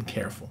and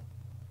careful.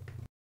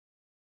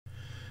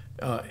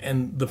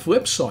 And the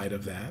flip side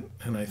of that,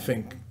 and I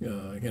think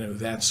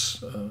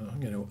that's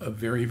a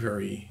very,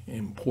 very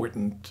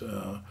important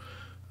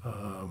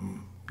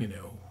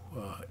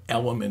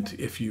element,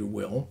 if you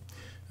will,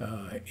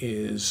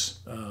 is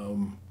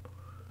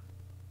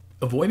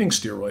avoiding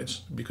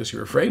steroids because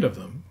you're afraid of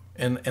them.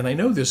 And I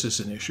know this is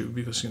an issue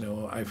because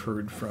I've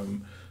heard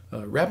from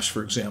reps,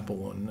 for example,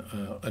 when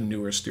a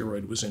newer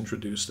steroid was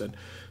introduced, that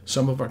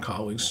some of our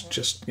colleagues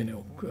just,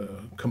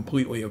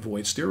 completely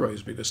avoid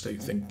steroids because they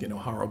think,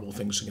 horrible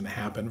things are going to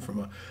happen from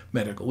a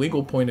medical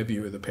legal point of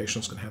view, or the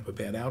patient's going to have a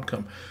bad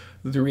outcome.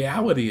 The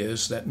reality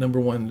is that, number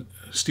one,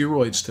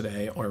 steroids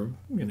today are,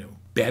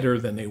 better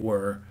than they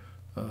were,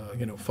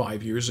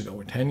 5 years ago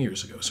or 10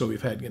 years ago. So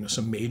we've had,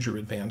 some major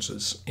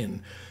advances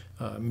in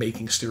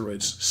making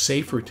steroids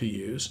safer to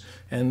use,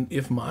 and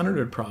if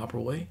monitored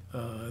properly,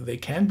 they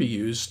can be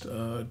used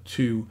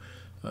to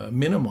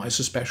minimize,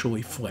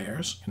 especially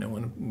flares.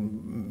 When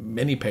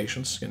many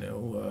patients,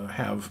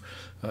 have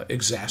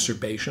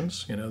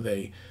exacerbations,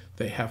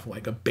 they have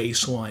like a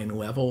baseline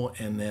level,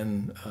 and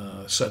then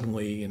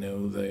suddenly,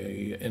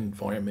 the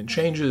environment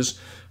changes,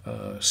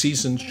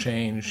 seasons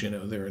change.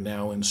 They're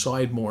now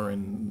inside more,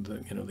 and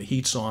the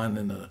heat's on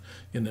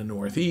in the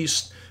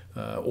Northeast.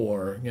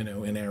 Or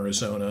in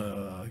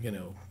Arizona,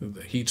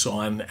 the heat's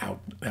on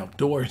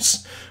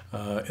outdoors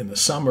in the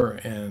summer,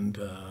 and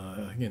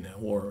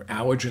or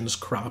allergens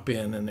crop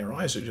in, and their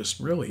eyes are just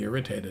really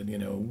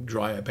irritated.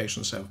 Dry eye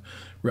patients have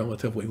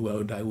relatively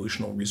low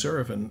dilutional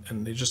reserve,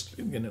 and they just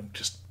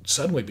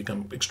suddenly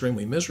become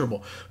extremely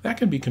miserable. That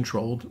can be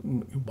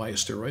controlled by a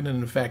steroid,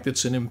 and in fact,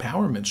 it's an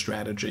empowerment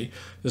strategy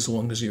as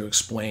long as you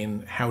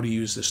explain how to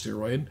use the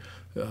steroid.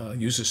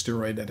 Use a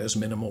steroid that has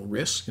minimal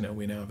risk.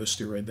 We now have a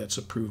steroid that's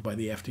approved by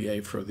the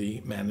FDA for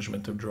the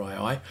management of dry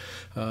eye.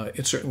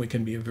 It certainly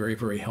can be a very,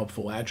 very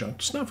helpful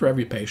adjunct. It's not for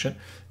every patient.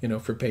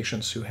 For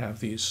patients who have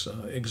these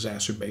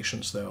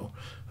exacerbations, though,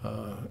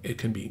 it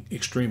can be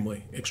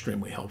extremely,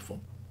 extremely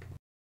helpful.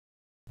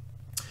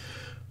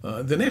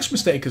 The next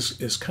mistake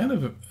is kind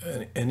of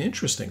an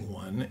interesting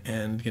one,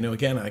 and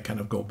again, I kind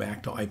of go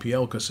back to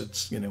IPL because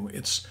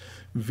it's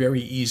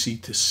very easy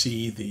to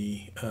see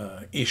the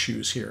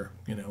issues here,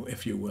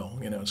 if you will.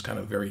 It's kind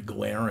of very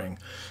glaring,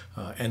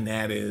 and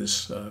that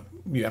is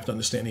you have to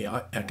understand the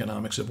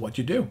economics of what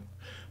you do.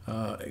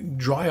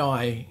 Dry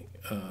eye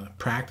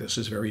practice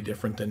is very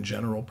different than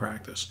general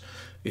practice.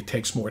 It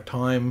takes more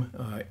time.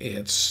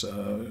 It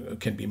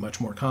can be much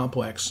more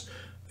complex.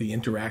 The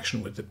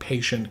interaction with the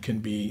patient can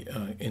be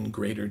in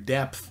greater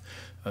depth.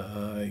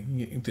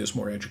 There's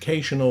more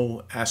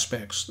educational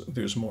aspects.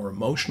 There's more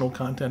emotional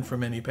content for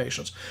many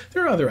patients.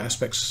 There are other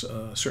aspects,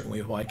 certainly,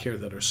 of eye care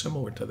that are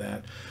similar to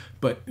that.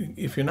 But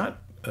if you're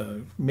not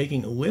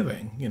making a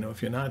living,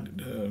 if you're not,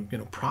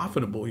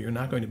 profitable, you're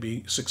not going to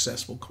be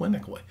successful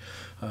clinically.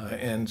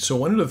 And so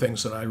one of the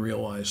things that I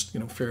realized,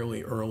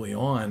 fairly early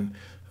on,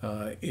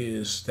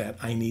 is that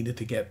I needed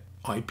to get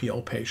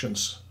IPL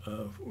patients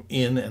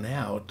in and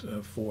out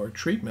for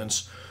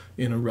treatments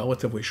in a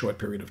relatively short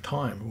period of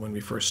time. When we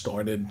first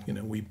started,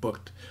 we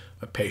booked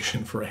a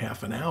patient for a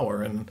half an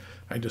hour, and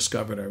I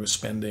discovered I was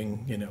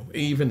spending,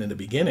 even in the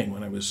beginning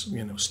when I was,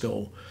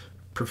 still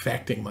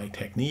perfecting my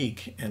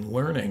technique and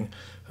learning,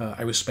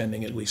 I was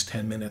spending at least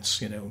 10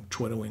 minutes,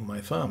 twiddling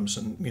my thumbs.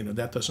 And,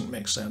 that doesn't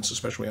make sense,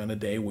 especially on a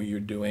day where you're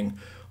doing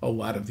a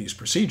lot of these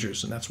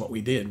procedures. And that's what we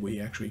did. We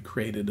actually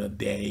created a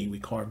day. We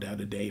carved out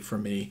a day for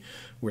me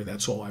where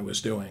that's all I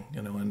was doing,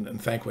 and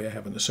thankfully I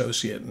have an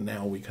associate, and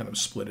now we kind of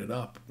split it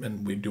up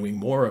and we're doing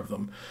more of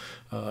them.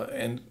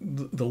 And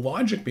the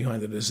logic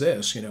behind it is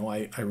this,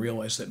 I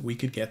realized that we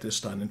could get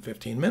this done in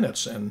 15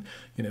 minutes. And,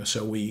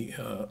 so we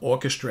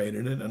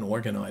orchestrated it and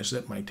organized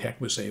it. My tech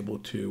was able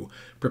to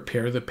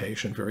prepare the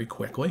patient very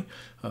quickly.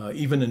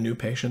 Even a new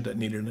patient that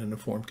needed an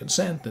informed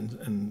consent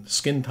and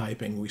skin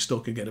typing, we still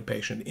could get a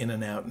patient in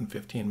and out in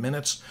 15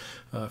 minutes.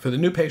 For the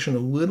new patient, a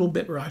little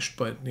bit rushed,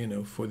 but,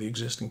 for the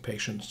existing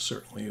patient,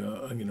 certainly,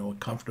 a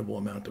comfortable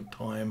amount of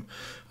time.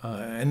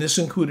 And this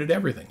included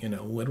everything,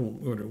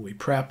 literally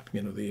prep,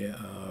 the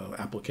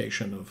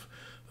application of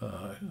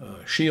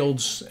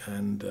shields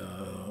and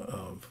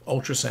of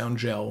ultrasound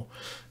gel,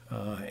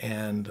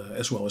 and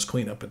as well as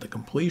cleanup at the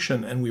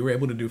completion. And we were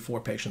able to do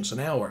 4 patients an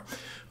hour.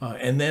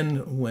 And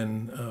then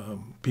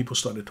when people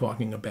started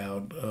talking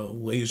about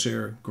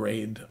laser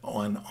grade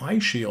on eye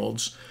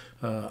shields,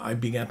 I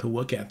began to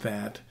look at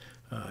that.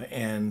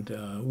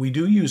 And we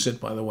do use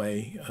it, by the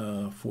way,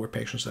 for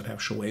patients that have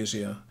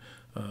chalasia,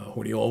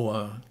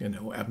 hordeola,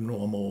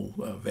 abnormal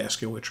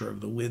vasculature of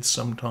the lids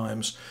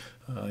sometimes,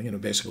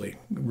 basically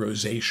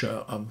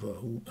rosacea of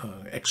the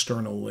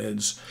external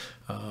lids.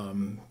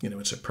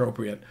 It's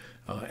appropriate.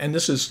 And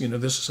this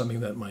is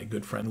something that my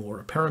good friend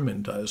Laura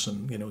Perriman does.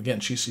 And, again,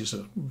 she sees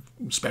a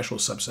special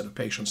subset of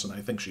patients, and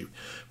I think she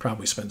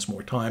probably spends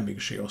more time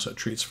because she also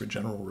treats for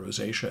general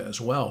rosacea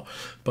as well.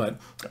 But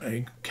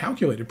I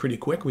calculated pretty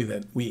quickly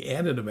that we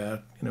added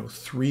about,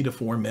 3 to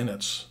 4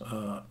 minutes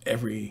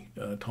every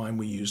time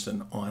we used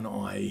an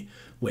on-eye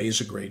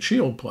laser grade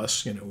shield.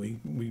 Plus,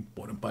 we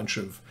bought a bunch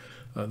of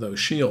those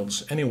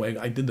shields. Anyway,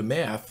 I did the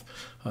math,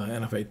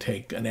 and if I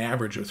take an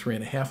average of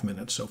 3.5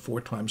 minutes, so 4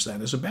 times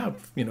that is about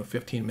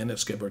 15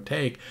 minutes, give or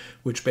take,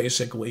 which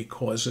basically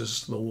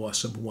causes the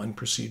loss of 1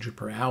 procedure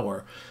per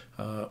hour,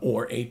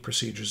 or 8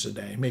 procedures a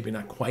day. Maybe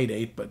not quite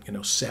 8, but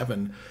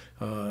 7.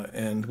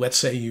 And let's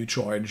say you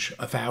charge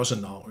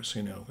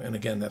 $1,000, and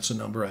again, that's a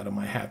number out of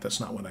my hat. That's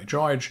not what I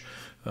charge.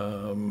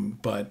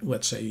 But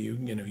let's say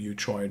you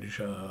charge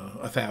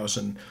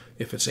 $1,000.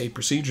 If it's 8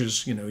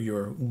 procedures,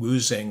 you're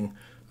losing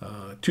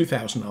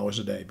 $2,000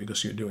 a day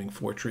because you're doing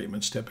 4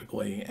 treatments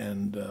typically,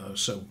 and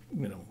so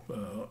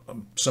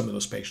some of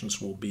those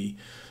patients will be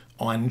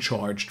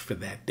uncharged for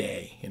that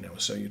day.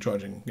 So you're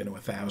charging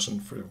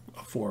 $1,000 for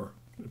a 4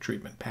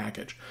 treatment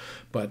package,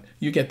 but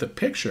you get the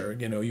picture.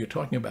 You're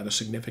talking about a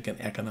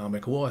significant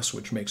economic loss,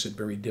 which makes it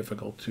very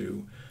difficult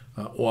to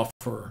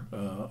offer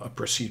a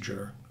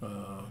procedure,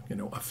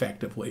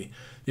 effectively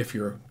if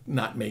you're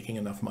not making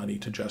enough money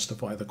to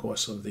justify the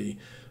cost of the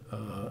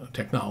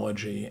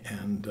technology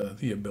and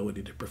the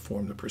ability to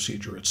perform the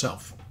procedure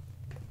itself.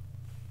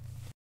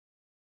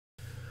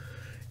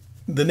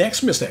 The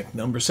next mistake,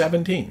 number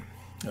 17,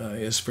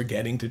 is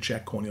forgetting to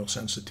check corneal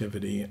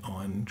sensitivity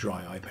on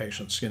dry eye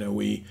patients.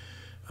 We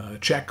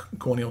check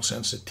corneal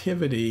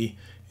sensitivity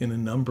in a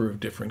number of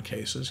different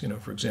cases.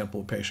 For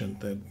example, a patient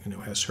that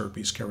has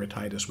herpes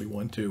keratitis, we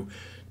want to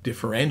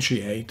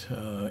differentiate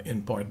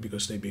in part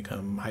because they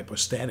become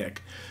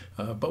hypostatic,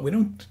 but we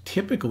don't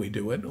typically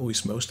do it. At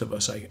least most of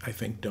us, I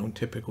think, don't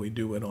typically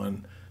do it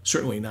on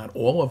certainly not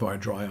all of our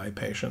dry eye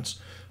patients.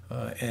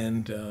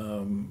 And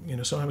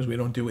sometimes we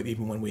don't do it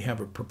even when we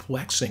have a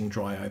perplexing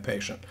dry eye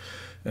patient.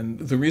 And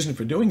the reason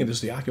for doing it is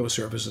the ocular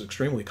surface is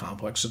extremely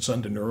complex. It's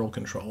under neural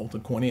control. The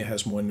cornea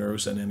has more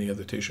nerves than any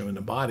other tissue in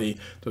the body.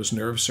 Those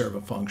nerves serve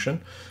a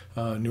function.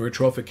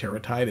 Neurotrophic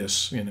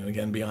keratitis,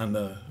 again, beyond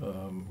the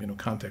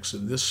context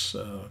of this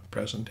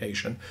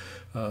presentation,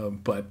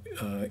 but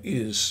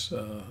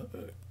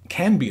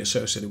can be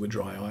associated with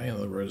dry eye. In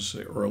other words,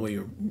 the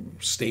earlier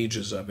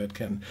stages of it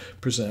can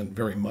present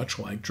very much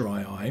like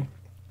dry eye.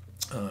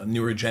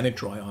 Neurogenic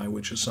dry eye,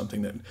 which is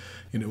something that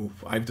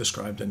I've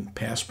described in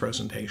past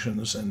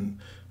presentations, and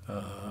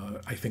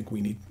I think we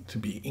need to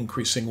be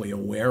increasingly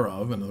aware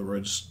of. In other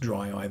words,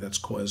 dry eye that's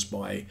caused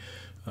by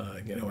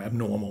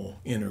abnormal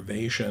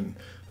innervation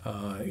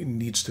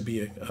needs to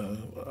be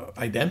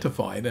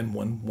identified, and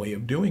one way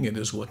of doing it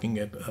is looking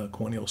at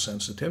corneal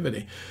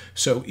sensitivity.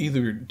 So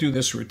either do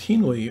this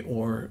routinely,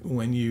 or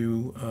when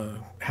you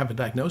have a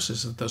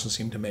diagnosis that doesn't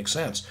seem to make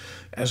sense.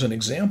 As an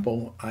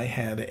example, I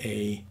had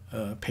a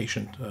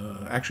patient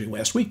actually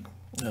last week.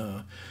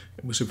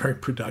 It was a very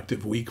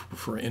productive week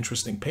for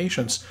interesting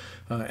patients,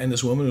 and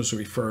this woman was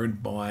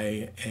referred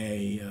by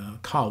a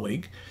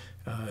colleague,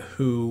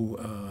 who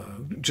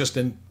just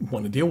didn't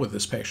want to deal with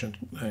this patient.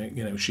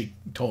 She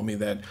told me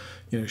that,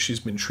 she's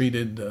been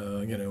treated,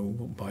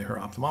 by her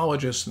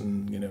ophthalmologist,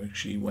 and,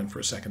 she went for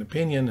a second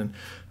opinion,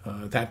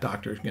 and that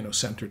doctor,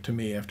 sent her to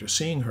me after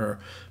seeing her.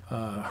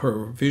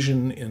 Her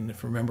vision,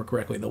 if I remember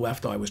correctly, the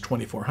left eye was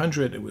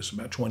 2400. It was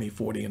about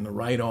 20/40 in the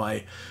right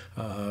eye.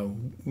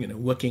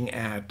 Looking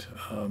at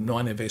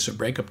non-invasive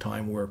breakup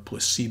time where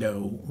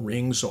placido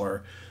rings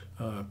are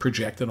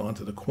projected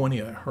onto the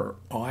cornea, her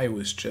eye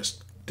was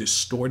just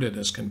distorted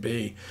as can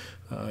be,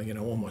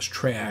 almost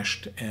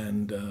trashed,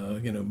 and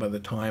by the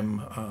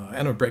time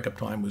and her breakup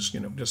time was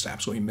just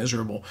absolutely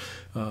miserable.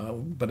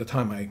 By the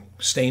time I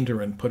stained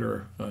her and put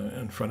her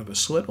in front of a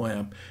slit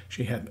lamp,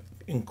 she had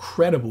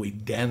incredibly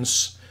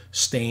dense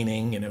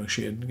staining.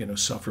 She had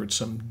suffered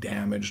some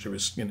damage. There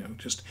was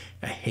just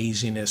a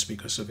haziness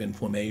because of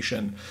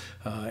inflammation,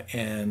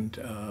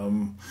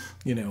 and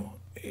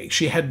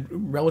she had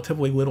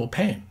relatively little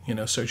pain,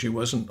 so she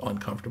wasn't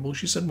uncomfortable.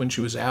 She said when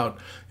she was out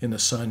in the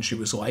sun, she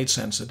was light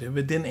sensitive.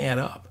 It didn't add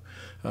up.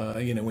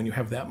 When you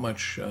have that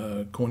much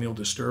corneal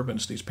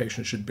disturbance, these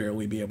patients should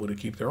barely be able to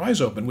keep their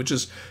eyes open, which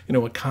is,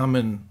 a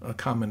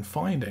common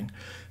finding.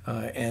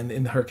 And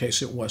in her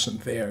case, it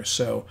wasn't there.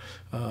 So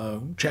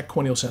check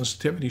corneal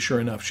sensitivity. Sure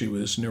enough, she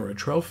was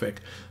neurotrophic,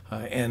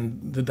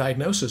 and the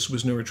diagnosis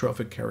was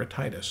neurotrophic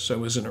keratitis. So it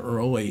was an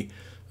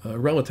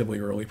relatively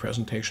early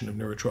presentation of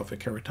neurotrophic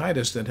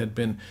keratitis that had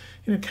been,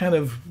 kind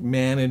of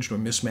managed or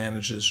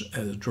mismanaged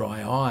as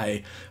dry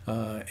eye,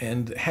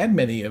 and had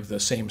many of the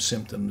same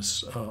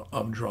symptoms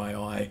of dry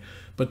eye.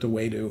 But the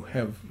way to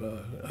have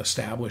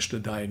established a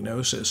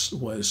diagnosis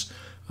was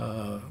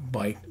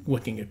by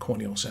looking at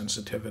corneal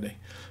sensitivity.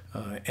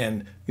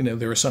 And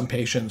there are some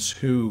patients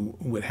who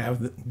would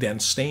have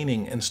dense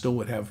staining and still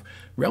would have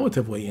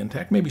relatively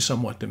intact, maybe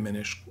somewhat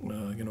diminished,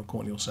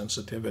 corneal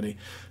sensitivity.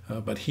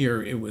 But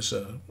here it was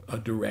a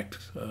direct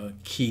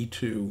key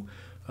to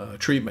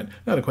treatment.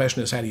 Now the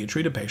question is, how do you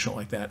treat a patient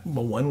like that?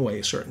 Well, one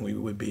way certainly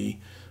would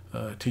be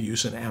to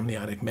use an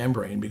amniotic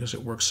membrane because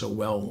it works so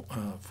well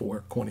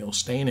for corneal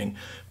staining.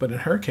 But in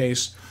her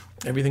case,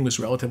 everything was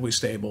relatively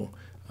stable.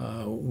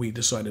 We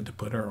decided to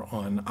put her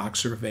on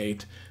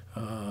oxyrvate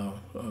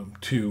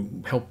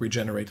to help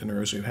regenerate the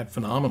nerves. We've had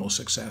phenomenal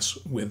success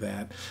with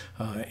that,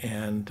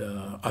 and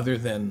other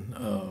than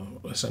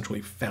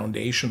essentially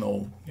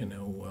foundational,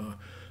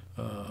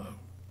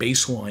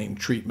 baseline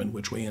treatment,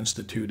 which we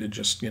instituted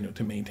just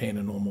to maintain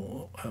a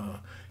normal,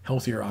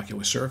 healthier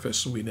ocular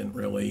surface, we didn't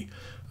really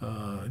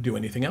do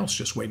anything else.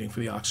 Just waiting for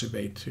the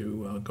oxybate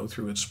to go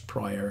through its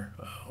prior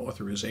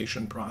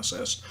authorization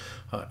process,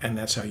 and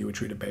that's how you would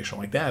treat a patient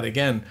like that.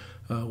 Again,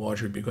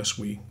 largely because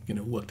we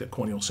looked at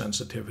corneal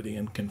sensitivity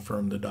and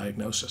confirmed the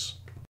diagnosis.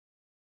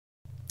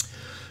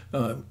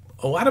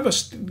 A lot of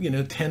us,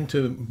 tend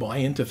to buy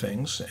into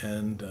things,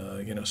 and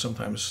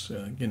sometimes,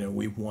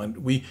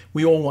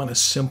 we all want a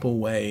simple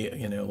way,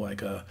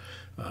 like a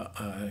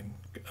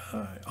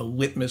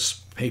litmus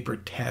paper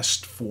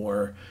test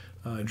for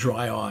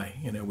dry eye.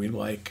 We'd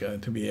like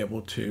to be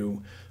able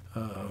to,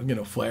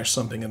 flash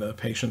something in a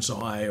patient's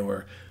eye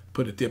or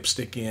put a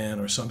dipstick in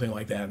or something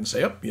like that and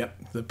say, oh, yep,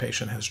 the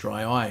patient has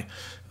dry eye.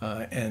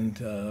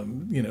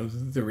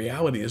 The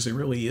reality is there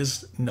really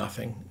is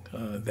nothing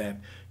that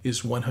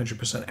is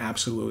 100%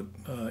 absolute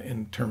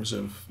in terms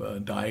of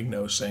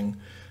diagnosing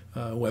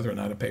whether or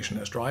not a patient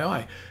has dry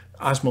eye.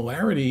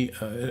 Osmolarity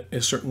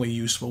is certainly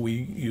useful. We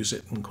use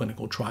it in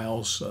clinical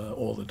trials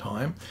all the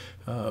time.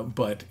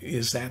 But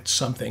is that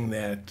something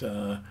that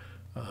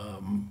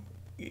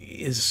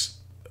is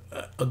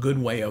a good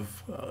way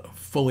of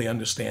fully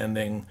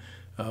understanding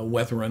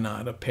whether or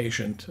not a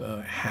patient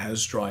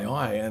has dry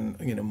eye?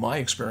 And my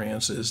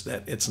experience is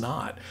that it's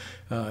not.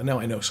 Now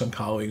I know some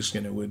colleagues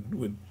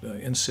would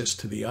insist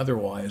to the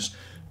otherwise,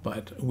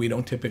 but we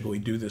don't typically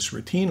do this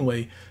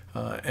routinely.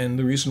 And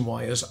the reason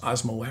why is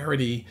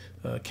osmolarity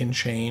can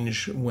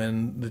change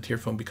when the tear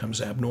film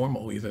becomes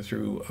abnormal, either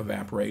through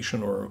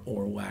evaporation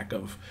or lack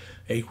of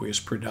aqueous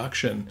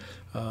production.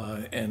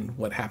 And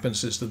what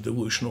happens is the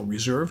dilutional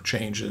reserve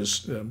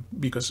changes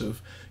because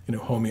of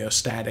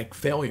homeostatic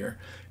failure.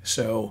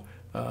 So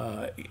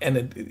and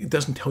it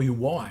doesn't tell you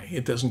why.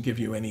 It doesn't give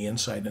you any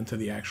insight into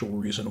the actual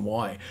reason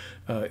why.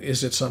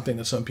 Is it something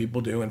that some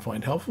people do and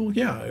find helpful?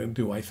 Yeah.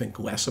 Do I think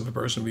less of a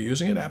person for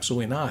using it?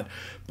 Absolutely not.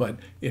 But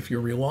if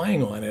you're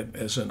relying on it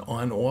as an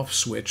on-off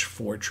switch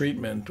for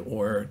treatment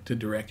or to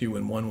direct you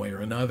in one way or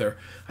another,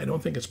 I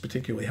don't think it's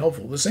particularly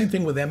helpful. The same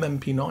thing with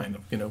MMP9.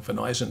 If an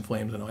eye's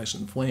inflamed, an eye's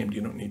inflamed.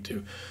 You don't need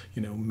to,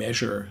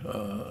 measure,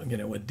 a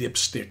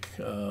dipstick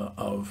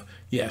of,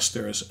 yes,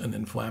 there's an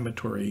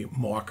inflammatory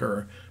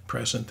marker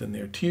present in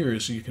their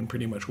tears. You can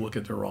pretty much look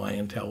at their eye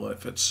and tell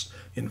if it's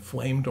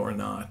inflamed or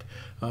not.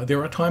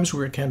 There are times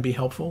where it can be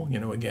helpful,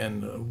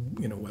 again,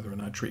 whether or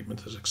not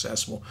treatment is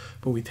successful,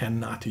 but we tend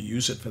not to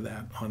use it for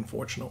that,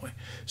 unfortunately.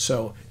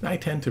 So I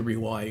tend to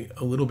rely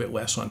a little bit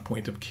less on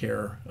point of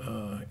care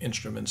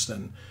instruments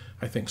than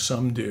I think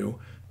some do,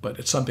 but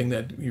it's something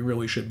that you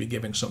really should be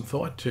giving some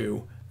thought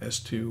to as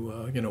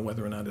to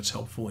whether or not it's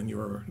helpful in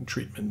your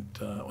treatment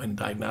and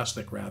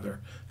diagnostic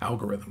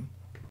algorithm.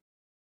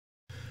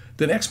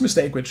 The next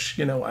mistake, which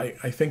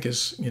I think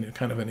is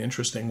kind of an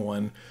interesting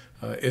one,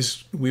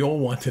 is we all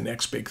want the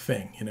next big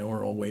thing.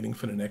 We're all waiting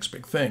for the next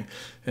big thing,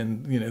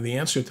 and the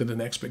answer to the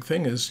next big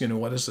thing is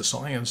what does the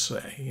science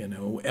say?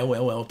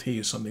 LLLT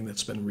is something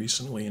that's been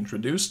recently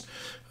introduced.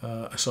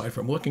 Aside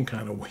from looking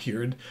kind of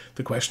weird,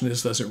 the question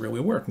is, does it really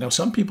work? Now,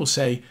 some people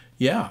say,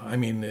 yeah. I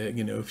mean,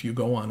 if you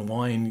go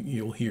online,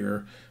 you'll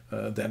hear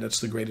that it's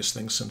the greatest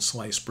thing since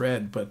sliced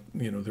bread. But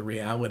the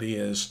reality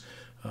is,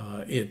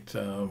 it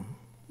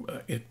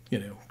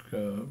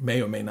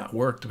may or may not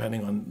work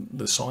depending on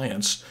the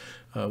science,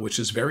 which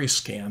is very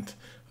scant.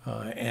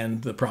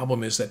 And the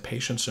problem is that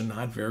patients are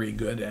not very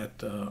good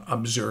at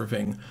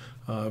observing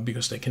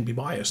because they can be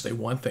biased. They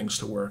want things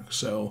to work.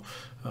 So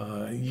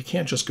you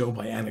can't just go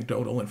by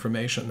anecdotal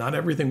information. Not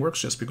everything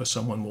works just because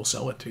someone will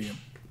sell it to you.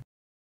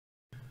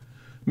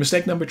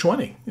 Mistake number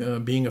 20,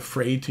 being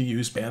afraid to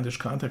use bandaged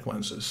contact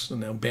lenses.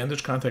 Now,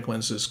 bandaged contact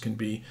lenses can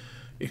be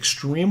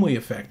extremely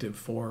effective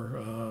for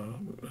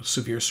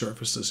severe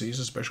surface disease,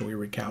 especially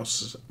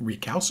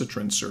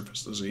recalcitrant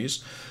surface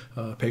disease.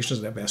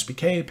 Patients that have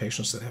SBK,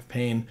 patients that have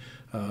pain.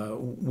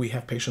 We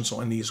have patients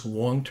on these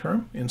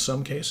long-term in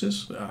some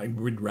cases. I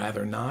would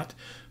rather not.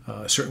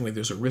 Certainly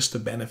there's a risk to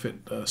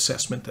benefit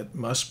assessment that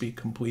must be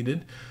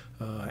completed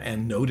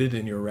and noted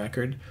in your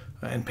record.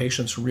 And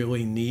patients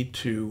really need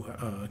to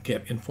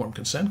get informed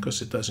consent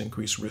because it does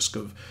increase risk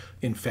of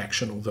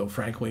infection, although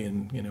frankly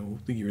in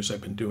the years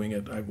I've been doing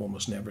it, I've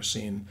almost never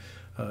seen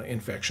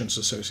infections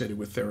associated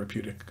with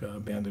therapeutic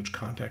bandaged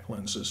contact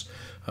lenses.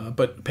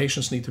 But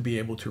patients need to be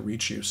able to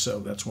reach you, so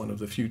that's one of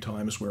the few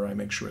times where I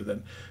make sure that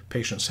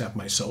patients have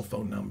my cell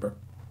phone number.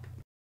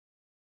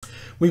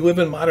 We live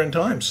in modern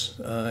times,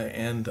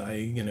 and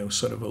I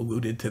sort of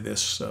alluded to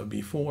this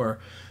before.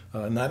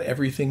 Not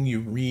everything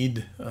you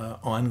read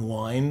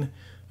online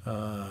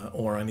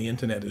or on the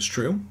internet is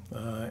true,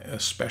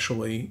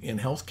 especially in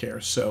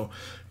healthcare. So,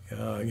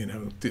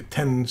 the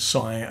 10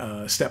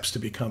 steps to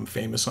become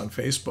famous on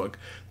Facebook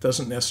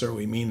doesn't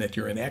necessarily mean that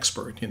you're an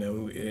expert.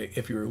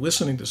 If you're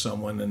listening to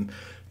someone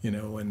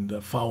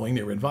and following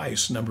their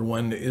advice, number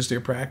one, is their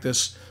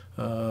practice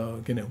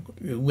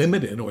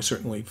limited or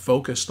certainly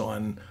focused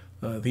on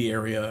the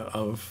area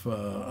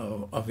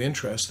of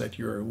interest that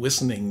you're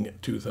listening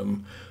to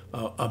them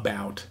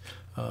about.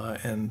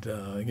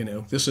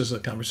 This is a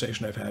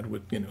conversation I've had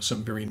with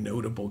some very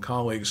notable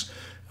colleagues.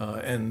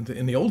 And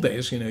in the old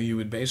days, you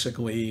would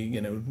basically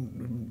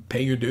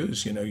pay your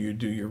dues. You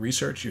do your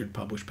research, you'd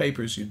publish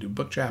papers, you'd do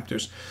book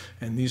chapters.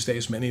 And these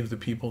days, many of the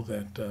people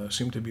that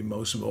seem to be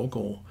most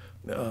vocal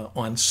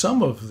on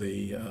some of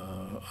the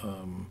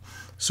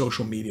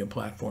social media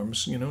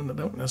platforms,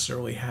 don't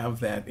necessarily have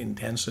that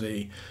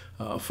intensity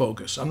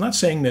focus. I'm not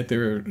saying that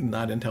they're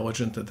not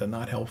intelligent, that they're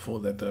not helpful,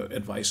 that the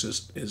advice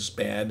is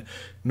bad,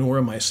 nor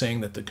am I saying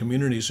that the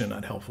communities are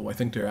not helpful. I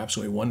think they're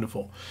absolutely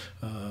wonderful.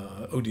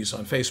 ODs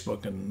on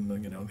Facebook and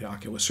the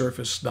ocular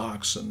surface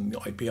docs and the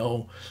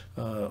IPL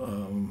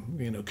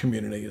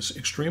community is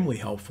extremely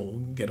helpful.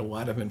 Get a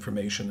lot of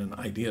information and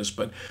ideas,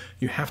 but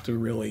you have to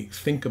really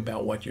think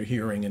about what you're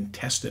hearing and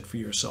test it for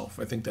yourself.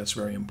 I think that's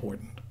very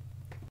important.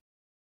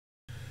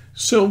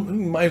 So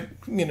my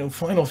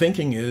final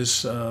thinking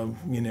is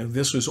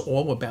this was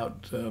all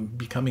about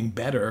becoming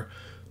better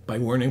by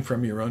learning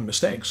from your own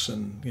mistakes.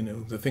 And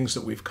the things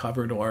that we've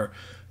covered are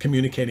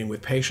communicating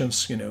with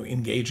patients,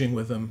 engaging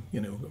with them,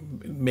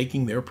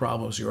 making their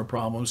problems your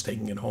problems,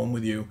 taking it home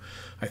with you.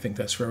 I think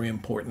that's very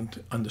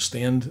important.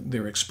 Understand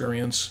their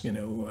experience.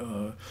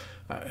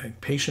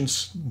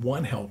 Patients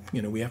want help.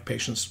 We have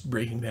patients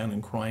breaking down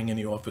and crying in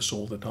the office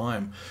all the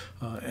time.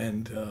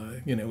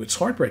 It's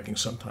heartbreaking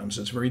sometimes.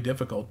 It's very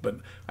difficult, but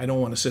I don't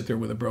want to sit there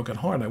with a broken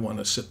heart. I want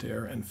to sit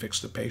there and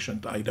fix the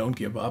patient. I don't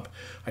give up.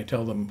 I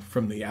tell them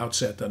from the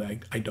outset that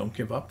I don't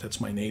give up.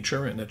 That's my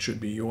nature, and that should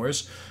be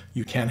yours.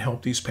 You can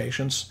help these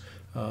patients.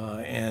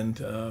 At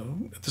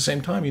the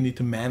same time, you need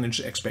to manage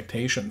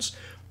expectations.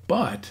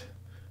 But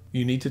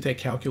you need to take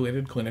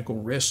calculated clinical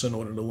risks in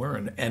order to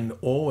learn, and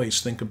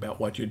always think about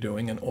what you're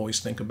doing and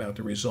always think about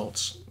the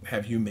results.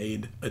 Have you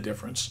made a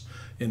difference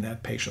in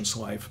that patient's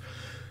life?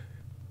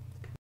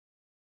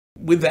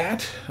 With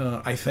that,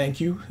 I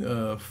thank you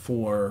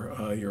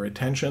for your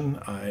attention.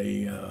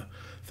 I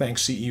thank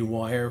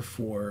CEwire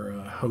for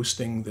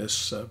hosting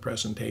this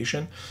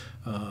presentation.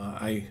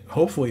 I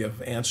hopefully have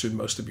answered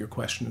most of your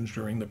questions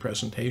during the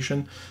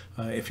presentation.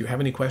 If you have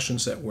any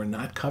questions that were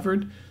not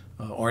covered,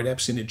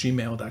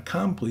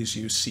 art@epstein@gmail.com. Please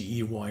use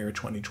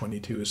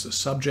CEwire2022 as the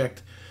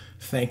subject.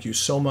 Thank you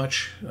so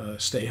much.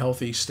 Stay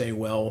healthy, stay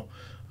well,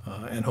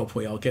 and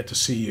hopefully I'll get to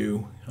see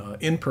you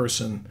in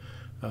person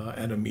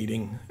at a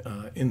meeting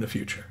in the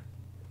future.